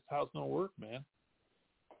 "Hey, this is how it's going to work, man."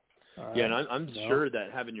 Right. Yeah, and I'm sure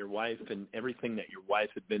that having your wife and everything that your wife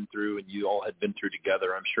had been through, and you all had been through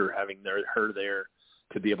together, I'm sure having her there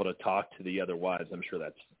to be able to talk to the other wives, I'm sure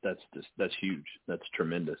that's huge. That's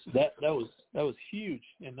tremendous. That was huge,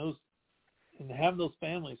 and having those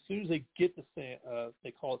families, as soon as they get to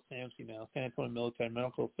they call it SAMC now, San Antonio Military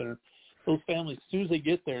Medical Center. Those families, as soon as they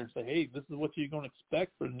get there and say, hey, this is what you're going to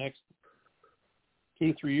expect for the next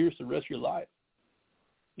 2 to 3 years, the rest of your life.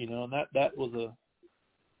 And that was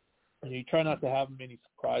you try not to have many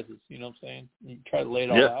surprises. You know what I'm saying? You try to lay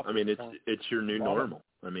it all out. Yeah, I mean, it's your new normal.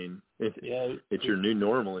 I mean, it's your new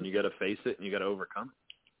normal, and you got to face it, and you got to overcome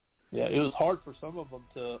it. Yeah, it was hard for some of them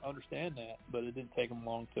to understand that, but it didn't take them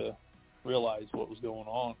long to realize what was going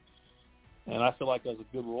on. And I feel like I was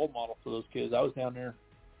a good role model for those kids. I was down there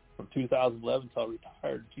from 2011 until I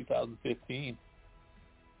retired in 2015,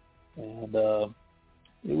 and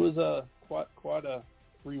it was quite a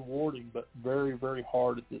rewarding but very, very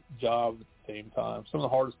hard job at the same time. Some of the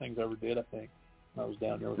hardest things I ever did, I think, when I was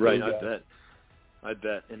down there with those guys. I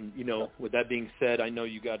bet. And with that being said, I know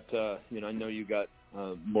you got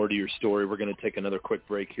more to your story. We're going to take another quick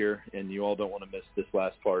break here, and you all don't want to miss this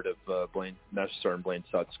last part of Master Sergeant Blaine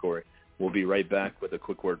Stott's story. We'll be right back with a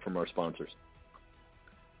quick word from our sponsors.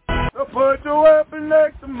 So put your weapon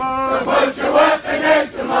next to mine. Put your weapon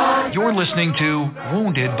next to mine. You're listening to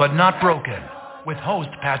Wounded But Not Broken with host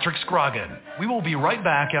Patrick Scroggin. We will be right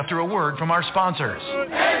back after a word from our sponsors. Hey,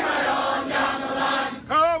 right on down the line.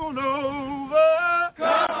 Come on over.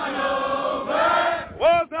 Come on over.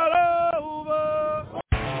 What's not over?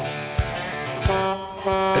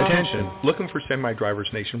 Attention, looking for semi-drivers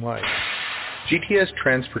nationwide. GTS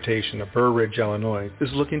Transportation of Burr Ridge, Illinois is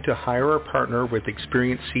looking to hire or partner with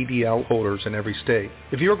experienced CDL holders in every state.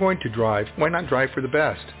 If you are going to drive, why not drive for the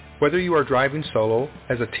best? Whether you are driving solo,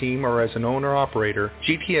 as a team, or as an owner-operator,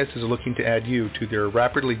 GTS is looking to add you to their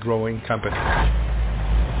rapidly growing company.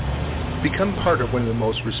 Become part of one of the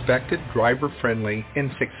most respected, driver-friendly,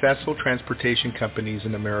 and successful transportation companies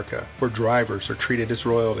in America, where drivers are treated as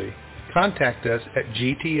royalty. Contact us at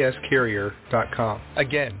gtscarrier.com.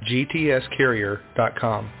 Again,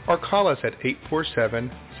 gtscarrier.com. Or call us at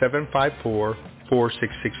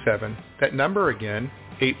 847-754-4667. That number again,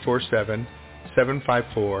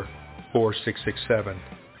 847-754-4667.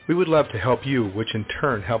 We would love to help you, which in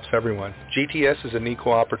turn helps everyone. GTS is an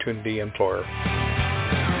equal opportunity employer.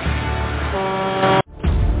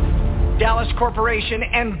 Dallas Corporation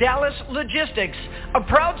and Dallas Logistics, a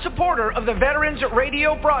proud supporter of the Veterans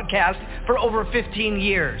Radio broadcast for over 15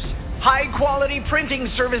 years. High-quality printing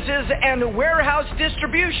services and warehouse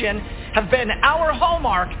distribution have been our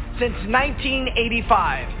hallmark since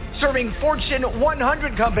 1985, serving Fortune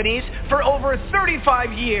 100 companies for over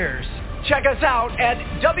 35 years. Check us out at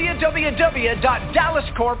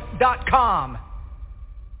www.dallascorp.com.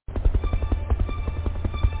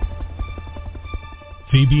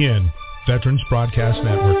 VBN, Veterans Broadcast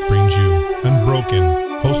Network, brings you Unbroken,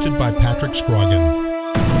 hosted by Patrick Scroggin.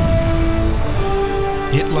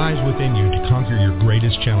 It lies within you to conquer your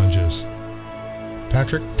greatest challenges.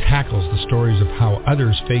 Patrick tackles the stories of how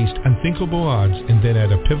others faced unthinkable odds, and then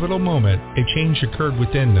at a pivotal moment, a change occurred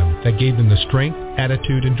within them that gave them the strength,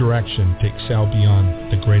 attitude, and direction to excel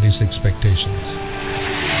beyond the greatest expectations.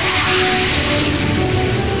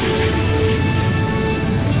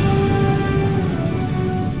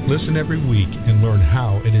 Listen every week and learn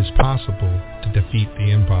how it is possible to defeat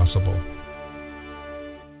the impossible.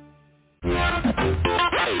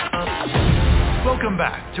 Welcome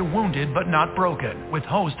back to Wounded But Not Broken with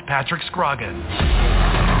host Patrick Scroggin.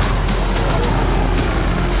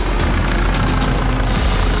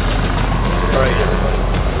 All right, everybody.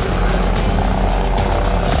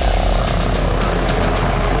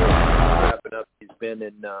 Wrapping up.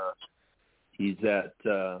 He's at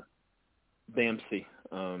BAMC.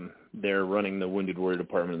 They're running the Wounded Warrior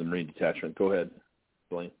Department of the Marine Detachment. Go ahead,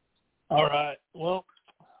 Blaine. All right. Well,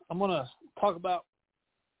 I'm going to talk about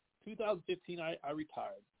 2015. I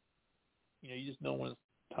retired. You just know when it's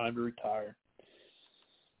time to retire.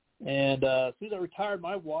 And as soon as I retired,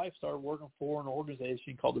 my wife started working for an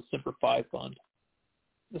organization called the Semper Fi Fund.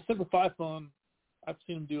 The Semper Fi Fund, I've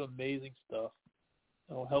seen them do amazing stuff.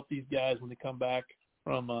 It'll help these guys when they come back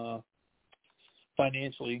from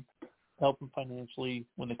financially. Help them financially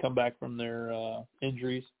when they come back from their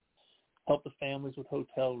injuries, help the families with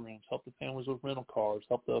hotel rooms, help the families with rental cars,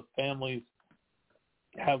 help the families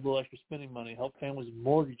have a little extra spending money, help families with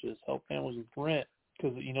mortgages, help families with rent,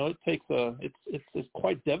 because it takes it's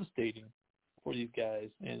quite devastating for these guys,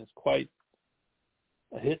 and it's quite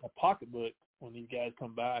a hit in the pocketbook when these guys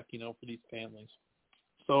come back, for these families.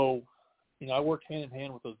 So, I worked hand in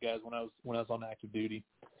hand with those guys when I was on active duty.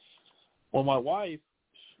 Well, my wife,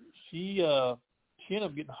 she ended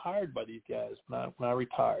up getting hired by these guys when I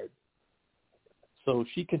retired. So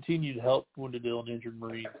she continued to help wounded, ill, and injured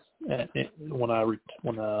Marines after I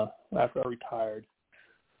retired.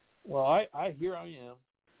 Well, here I am.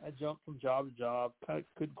 I jumped from job to job. Kind of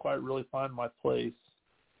couldn't quite really find my place,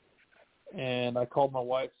 and I called my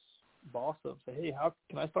wife's boss up and said, "Hey, how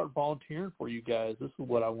can I start volunteering for you guys? This is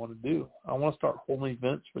what I want to do. I want to start holding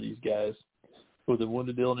events for these guys." For the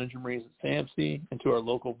Wounded, Ill, and Injured Marines at SAMC, and to our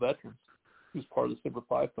local veterans, who's part of the Semper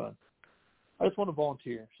Fi Fund. I just want to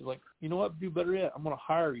volunteer. She's like, you know what? Do better yet. I'm going to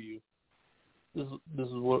hire you. This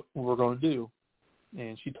is what we're going to do.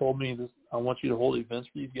 And she told me this. I want you to hold events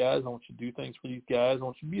for these guys. I want you to do things for these guys. I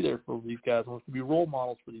want you to be there for these guys. I want you to be role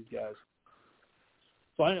models for these guys.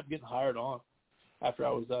 So I ended up getting hired on after I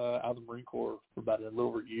was out of the Marine Corps for about a little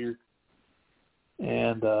over a year.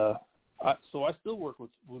 And so I still work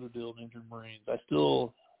with Wounded, Ill, and Injured Marines. I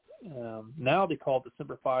still, now they call it the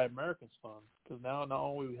Semper Fi Americans Fund, because now not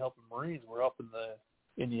only are we helping Marines, we're helping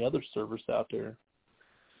the other service out there.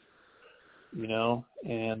 you know,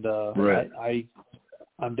 and right.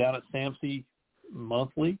 I'm down at SAMC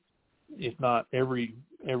monthly, if not every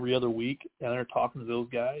other week, and they're talking to those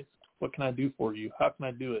guys. What can I do for you? How can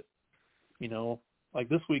I do it? You know, like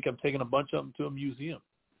this week I'm taking a bunch of them to a museum.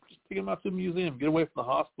 Just taking them out to a museum, get away from the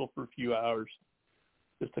hospital for a few hours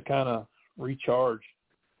just to kind of recharge.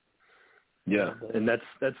 Yeah, and that's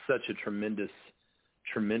such a tremendous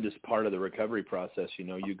part of the recovery process. You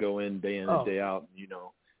know, you go in and day out, you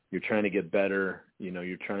know, you're trying to get better, you know,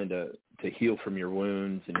 you're trying to heal from your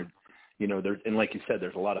wounds, and you know, and like you said,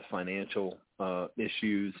 there's a lot of financial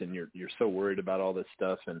issues, and you're so worried about all this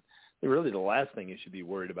stuff, and really the last thing you should be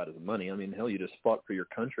worried about is money. I mean, hell, you just fought for your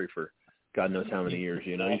country for God knows how many years,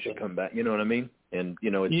 you know, you should come back, you know what I mean? And,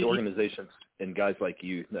 you know, it's organizations and guys like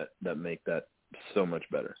you that make that so much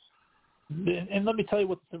better. And let me tell you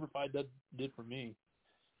what the Semper Fi did for me.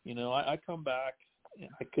 You know, I come back,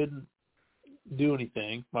 I couldn't do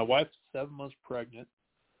anything. My wife's 7 months pregnant.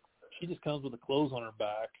 She just comes with the clothes on her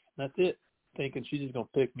back. That's it, thinking she's just going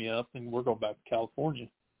to pick me up and we're going back to California.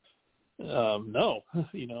 No,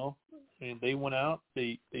 you know, and they went out.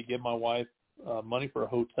 They gave my wife money for a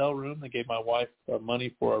hotel room. They gave my wife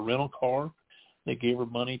money for a rental car. They gave her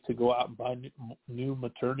money to go out and buy new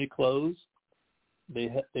maternity clothes. They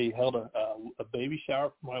held a baby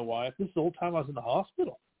shower for my wife. This is the whole time I was in the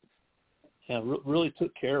hospital. And really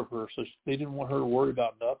took care of her, so they didn't want her to worry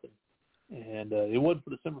about nothing. And it wasn't for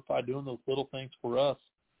the Semper Fi doing those little things for us.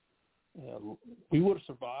 We would have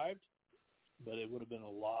survived, but it would have been a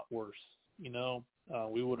lot worse. You know,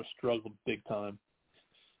 we would have struggled big time.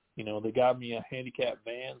 You know, they got me a handicapped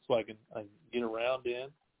van so I can get around in,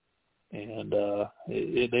 and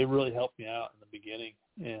they really helped me out in the beginning.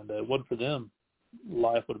 And it wasn't for them,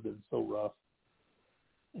 life would have been so rough.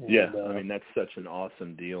 And, yeah, I mean, that's such an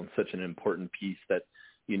awesome deal and such an important piece that,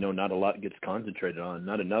 you know, not a lot gets concentrated on,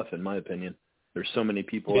 not enough in my opinion. There's so many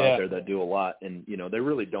people out there that do a lot, and, you know, they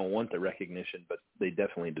really don't want the recognition, but they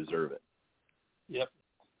definitely deserve it. Yep.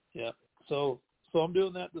 So I'm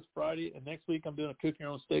doing that this Friday, and next week I'm doing a cook your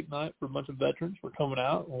own steak night for a bunch of veterans. We're coming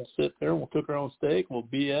out, and we'll sit there, and we'll cook our own steak, we'll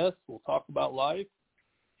BS, we'll talk about life,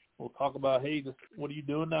 we'll talk about, hey, what are you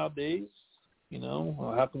doing nowadays? You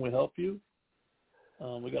know, how can we help you?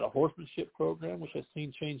 We got a horsemanship program, which I've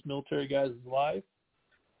seen change military guys' life.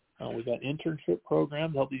 We got internship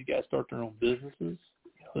programs to help these guys start their own businesses.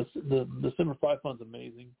 The Semper Fi Fund's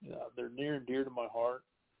amazing. They're near and dear to my heart.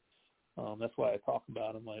 That's why I talk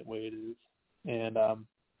about them like the way it is. And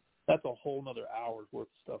that's a whole nother hour's worth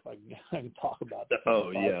of stuff I can talk about. Oh,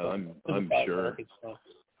 yeah, I'm sure.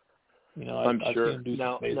 You know, I'm sure.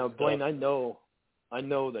 Now, Blaine, I know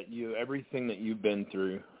that everything that you've been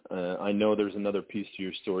through, I know there's another piece to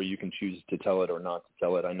your story. You can choose to tell it or not to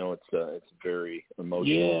tell it. I know it's very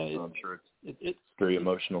emotional. Yeah, I'm sure it's very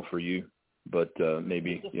emotional for you. But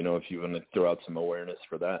maybe, you know, if you want to throw out some awareness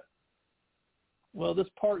for that. Well, this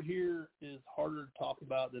part here is harder to talk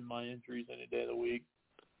about than my injuries any day of the week.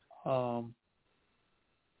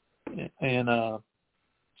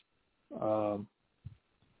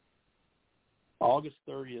 August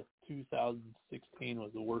 30th, 2016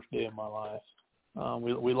 was the worst day of my life.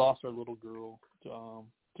 We lost our little girl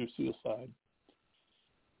through suicide.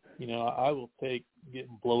 You know, I will take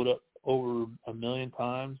getting blowed up over 1 million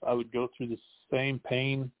times. I would go through the same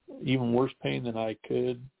pain, even worse pain than I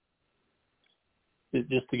could,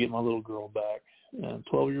 just to get my little girl back.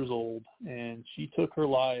 12 years old, and she took her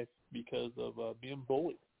life because of being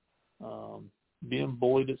bullied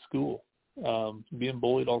at school, being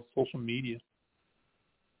bullied on social media.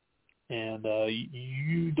 And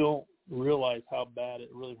you don't realize how bad it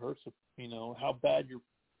really hurts, you know, how bad your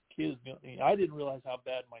kid is going. I didn't realize how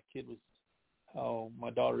bad my kid was, how my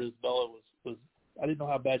daughter Isabella was. I didn't know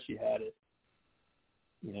how bad she had it.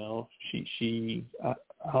 You know, I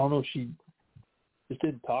don't know, she just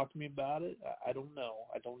didn't talk to me about it. I don't know.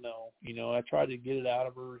 You know, I tried to get it out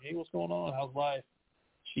of her. Hey, what's going on? How's life?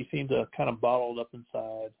 She seemed to kind of bottle it up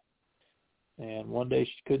inside. And one day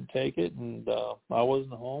she couldn't take it, and I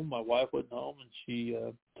wasn't home. My wife wasn't home, and she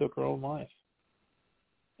took her own life.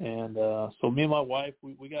 And so me and my wife,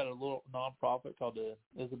 we got a little nonprofit called the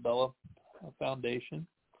Isabella Foundation,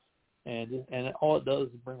 and all it does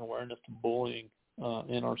is bring awareness to bullying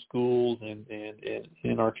in our schools and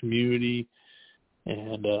in our community.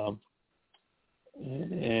 And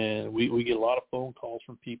we get a lot of phone calls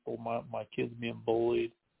from people. My kid's being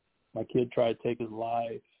bullied. My kid tried to take his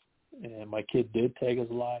life, and my kid did take his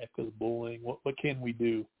life because of bullying. What can we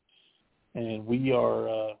do? And we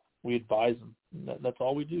advise them. That's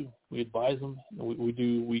all we do. We advise them. We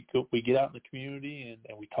get out in the community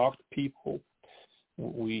and we talk to people,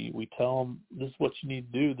 we tell them, this is what you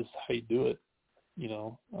need to do, this is how you do it,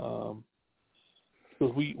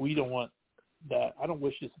 because we don't want that. I don't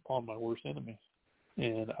wish this upon my worst enemy.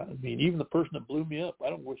 And I mean, even the person that blew me up, I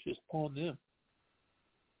don't wish this upon them,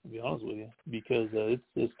 to be honest with you, because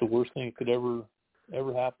it's the worst thing that could ever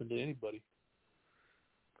happen to anybody.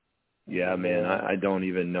 Yeah, man, I don't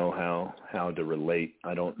even know how to relate.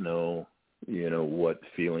 I don't know, what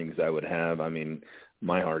feelings I would have. I mean,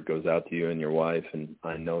 my heart goes out to you and your wife, and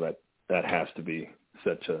I know that has to be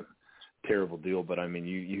such a terrible deal. But I mean,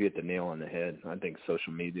 you hit the nail on the head. I think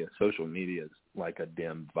social media is like a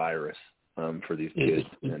damn virus for these kids,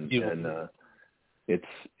 and it's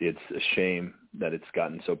a shame that it's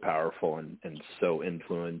gotten so powerful and so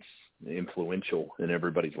influential in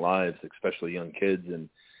everybody's lives, especially young kids, and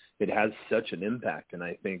it has such an impact. And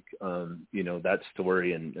I think that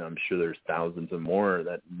story, and I'm sure there's thousands and more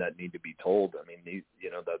that need to be told. I mean, the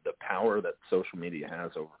power that social media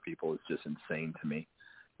has over people is just insane to me.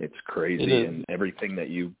 It's crazy, and everything that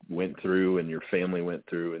you went through and your family went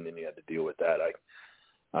through, and then you had to deal with that.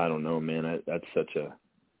 I don't know, man. That's such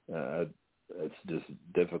it's just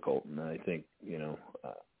difficult. And I think,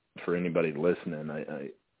 for anybody listening, I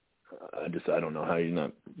don't know how you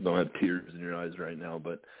don't have tears in your eyes right now,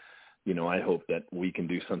 but, I hope that we can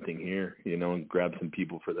do something here, and grab some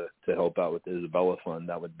people to help out with the Isabella Fund.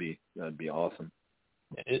 That'd be awesome.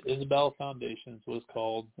 Isabella Foundation is what it's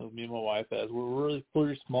called. Me and my wife has. We're a really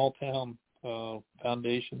pretty small town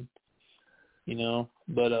foundation.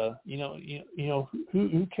 But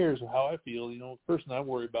who cares how I feel? The person I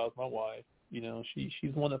worry about is my wife.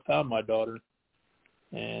 She's the one that found my daughter,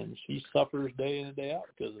 and she suffers day in and day out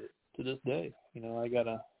because of it to this day.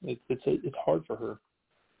 It's hard for her,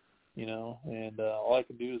 and all I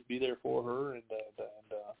can do is be there for her and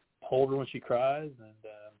hold her when she cries, and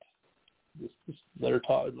just let her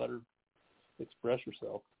express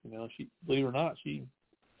herself. She, believe it or not, she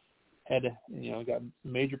had to, got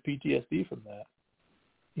major PTSD from that,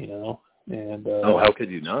 and how could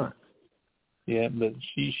you not? Yeah, but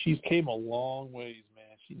she's came a long ways,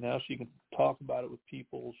 man. Now she can talk about it with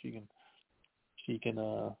people. She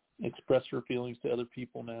can express her feelings to other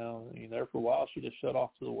people now. I mean, there for a while she just shut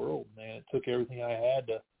off to the world, man. It took everything I had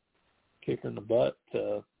to kick her in the butt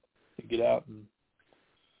to get out and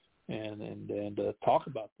talk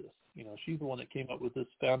about this. She's the one that came up with this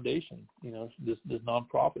foundation, this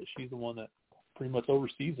nonprofit. She's the one that pretty much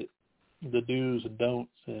oversees it, the do's and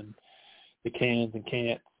don'ts and the cans and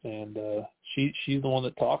can'ts, and she's the one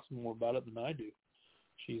that talks more about it than I do.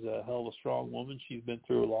 She's a hell of a strong woman. She's been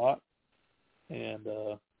through a lot, and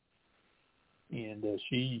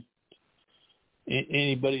anybody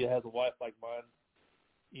that has a wife like mine,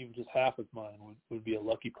 even just half of mine, would be a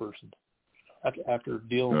lucky person. After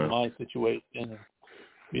dealing with my situation and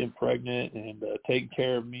being pregnant and taking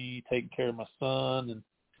care of me, taking care of my son,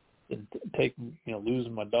 and taking,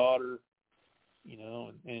 losing my daughter,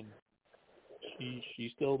 and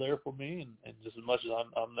she's still there for me, and just as much as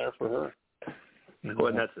I'm there for her. Well,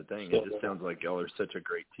 and that's the thing. It just sounds like y'all are such a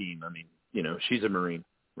great team. I mean, she's a Marine,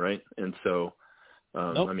 right? And so,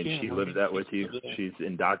 she lives that with you. She's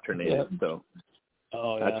indoctrinated, so.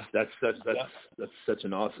 Oh, yeah. That's such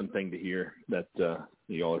an awesome thing to hear, that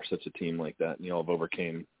y'all are such a team like that, and y'all have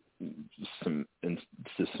overcame some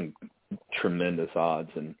tremendous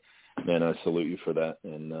odds, and man, I salute you for that.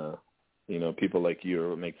 And people like you are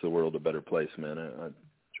what makes the world a better place, man. I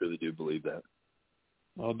truly do believe that.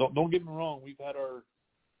 Well, don't get me wrong.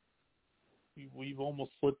 We've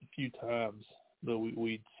almost slipped a few times, but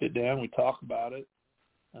we sit down, we talk about it.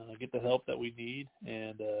 Get the help that we need,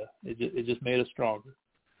 and it just made us stronger,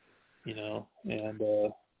 And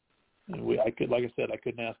I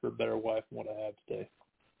couldn't ask for a better wife than what I have today.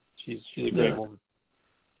 She's a great woman.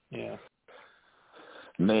 Yeah.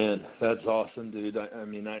 Man, that's awesome, dude. I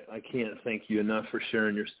can't thank you enough for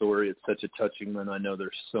sharing your story. It's such a touching one. I know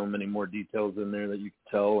there's so many more details in there that you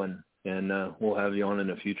can tell, and we'll have you on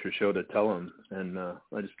in a future show to tell them. And I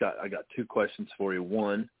got two questions for you.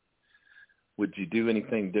 One, would you do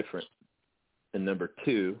anything different? And number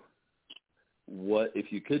two, what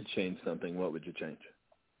if you could change something, what would you change?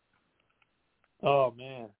 Oh,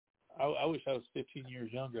 man. I wish I was 15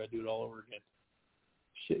 years younger. I'd do it all over again.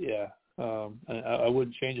 Shit, yeah. I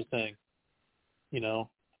wouldn't change a thing,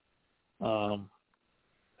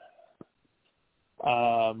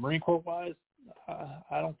 Marine Corps wise,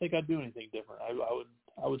 I don't think I'd do anything different.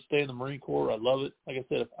 I would stay in the Marine Corps. I love it. Like I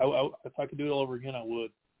said, if I could do it all over again, I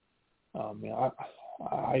would. I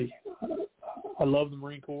love the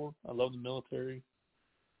Marine Corps. I love the military,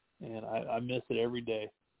 and I miss it every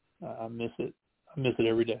day. I miss it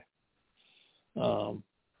every day.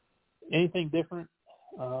 Anything different?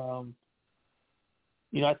 I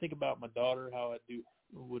think about my daughter, how I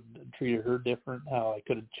would treat her different, how I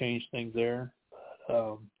could have changed things there.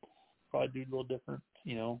 Probably do a little different,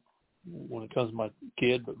 when it comes to my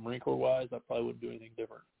kid, but Marine Corps wise, I probably wouldn't do anything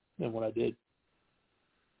different than what I did.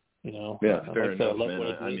 Yeah, fair enough,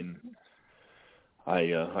 man.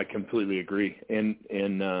 I completely agree, and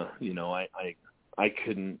I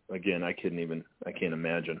can't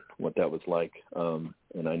imagine what that was like.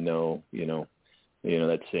 And I know,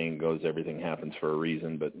 that saying goes, everything happens for a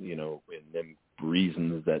reason, but in them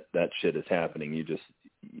reasons that shit is happening, you just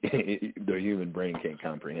the human brain can't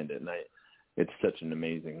comprehend it. And it's such an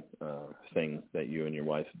amazing thing that you and your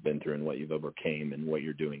wife have been through and what you've overcame and what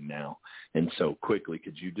you're doing now. And so quickly,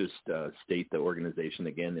 could you just state the organization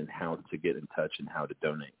again and how to get in touch and how to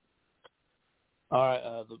donate? All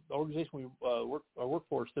right. The organization we work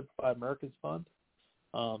for is Simplify Americans Fund.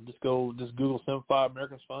 Just Google Simplify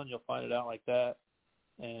Americans Fund. You'll find it out like that.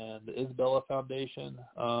 And the Isabella Foundation.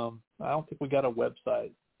 I don't think we got a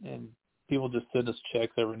website, and people just send us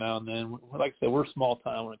checks every now and then. Like I said, we're small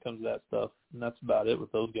time when it comes to that stuff, and that's about it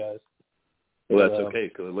with those guys. Well, that's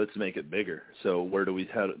okay. So let's make it bigger. So where do we?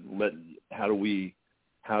 How do we?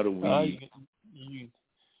 You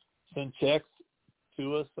send checks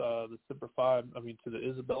to us, to the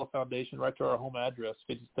Isabella Foundation, right to our home address,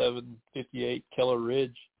 5758 Keller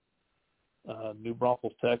Ridge, New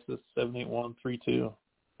Braunfels, Texas, 78132.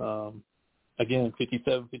 Again,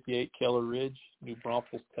 5758 Keller Ridge, New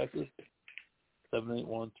Braunfels, Texas,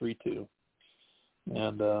 78132.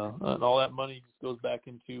 And all that money just goes back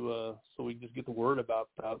into so we can just get the word about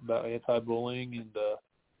anti-bullying and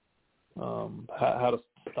how to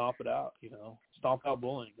stomp it out. Stomp out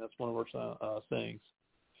bullying. That's one of our sayings.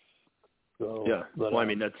 So, yeah. But,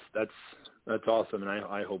 that's awesome, and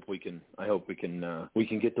I hope we can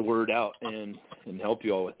get the word out and help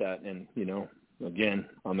you all with that. And again,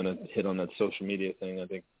 I'm going to hit on that social media thing. I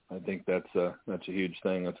think that's a huge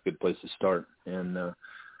thing. That's a good place to start. And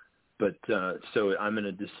so I'm going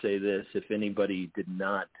to just say this: if anybody did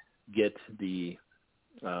not get the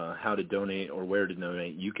how to donate or where to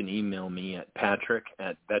donate, you can email me at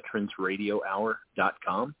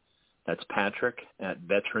patrick@veteransradiohour.com. That's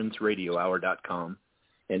patrick@veteransradiohour.com,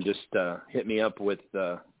 and just hit me up with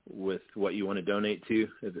what you want to donate to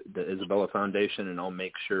the Isabella Foundation, and I'll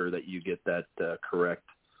make sure that you get that correct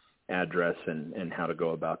address and how to go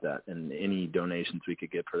about that. And any donations we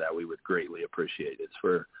could get for that, we would greatly appreciate. It's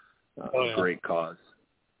for a great cause.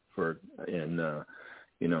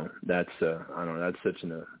 That's that's such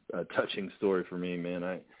a touching story for me, man.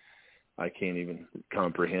 I can't even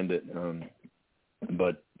comprehend it.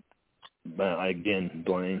 But again,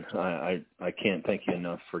 Blaine, I can't thank you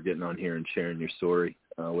enough for getting on here and sharing your story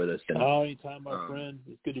with us. And, anytime, my friend.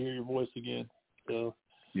 It's good to hear your voice again. So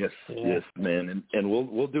yes, man, and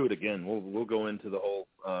we'll do it again. We'll go into the whole.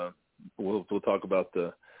 We'll talk about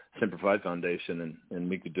the Simplify Foundation, and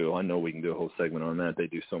we could do. I know we can do a whole segment on that. They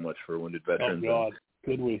do so much for wounded veterans. Oh God,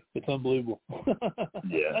 could we? It's unbelievable.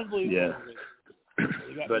 Yeah, unbelievable. Yeah.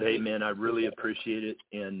 But hey, man, I really appreciate it,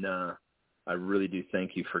 and I really do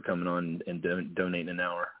thank you for coming on and donating an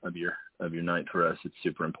hour of your night for us. It's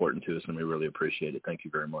super important to us, and we really appreciate it. Thank you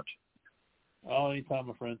very much. Anytime,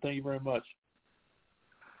 my friend. Thank you very much.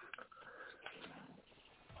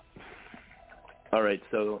 All right,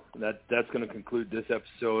 so that's going to conclude this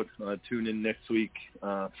episode. Tune in next week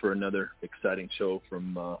for another exciting show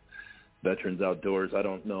from Veterans Outdoors. I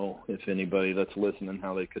don't know if anybody that's listening,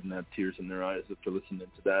 how they couldn't have tears in their eyes after listening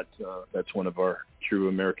to that. That's one of our true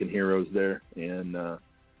American heroes there, and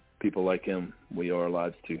people like him, we owe our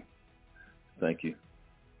lives to. Thank you.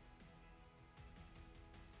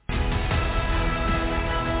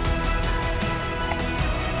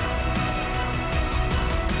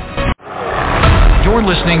 You're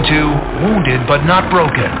listening to Wounded But Not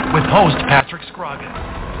Broken with host Patrick Scroggin.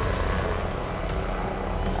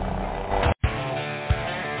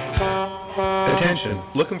 Attention,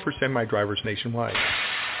 looking for semi-drivers nationwide.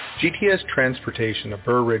 GTS Transportation of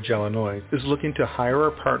Burr Ridge, Illinois is looking to hire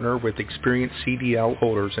or partner with experienced CDL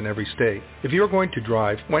holders in every state. If you are going to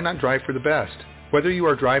drive, why not drive for the best? Whether you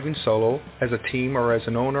are driving solo, as a team, or as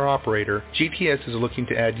an owner-operator, GTS is looking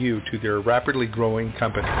to add you to their rapidly growing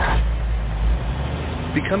company.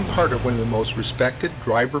 Become part of one of the most respected,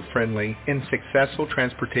 driver-friendly, and successful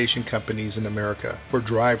transportation companies in America, where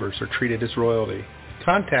drivers are treated as royalty.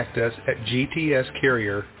 Contact us at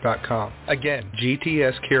gtscarrier.com. Again,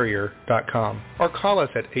 gtscarrier.com. Or call us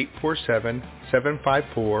at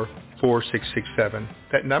 847-754-4667.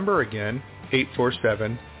 That number again,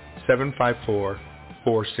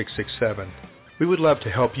 847-754-4667. We would love to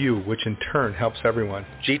help you, which in turn helps everyone.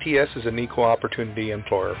 GTS is an equal opportunity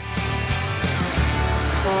employer.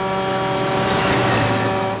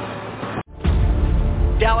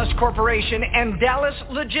 Dallas Corporation and Dallas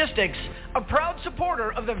Logistics, a proud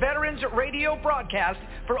supporter of the Veterans Radio broadcast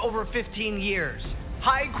for over 15 years.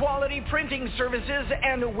 High-quality printing services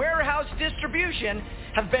and warehouse distribution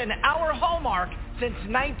have been our hallmark since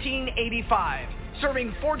 1985,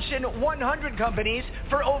 serving Fortune 100 companies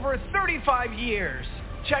for over 35 years.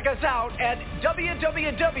 Check us out at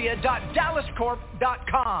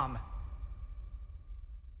www.dallascorp.com.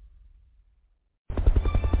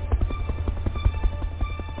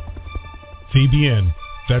 VBN,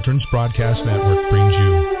 Veterans Broadcast Network, brings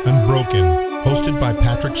you Unbroken, hosted by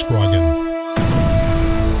Patrick Scroggin.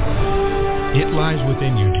 It lies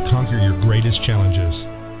within you to conquer your greatest challenges.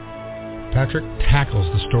 Patrick tackles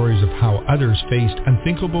the stories of how others faced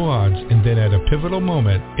unthinkable odds, and then at a pivotal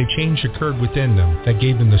moment, a change occurred within them that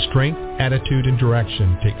gave them the strength, attitude, and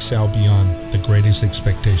direction to excel beyond the greatest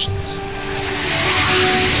expectations.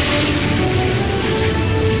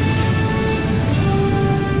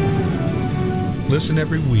 Listen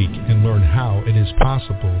every week and learn how it is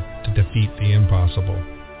possible to defeat the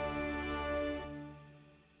impossible.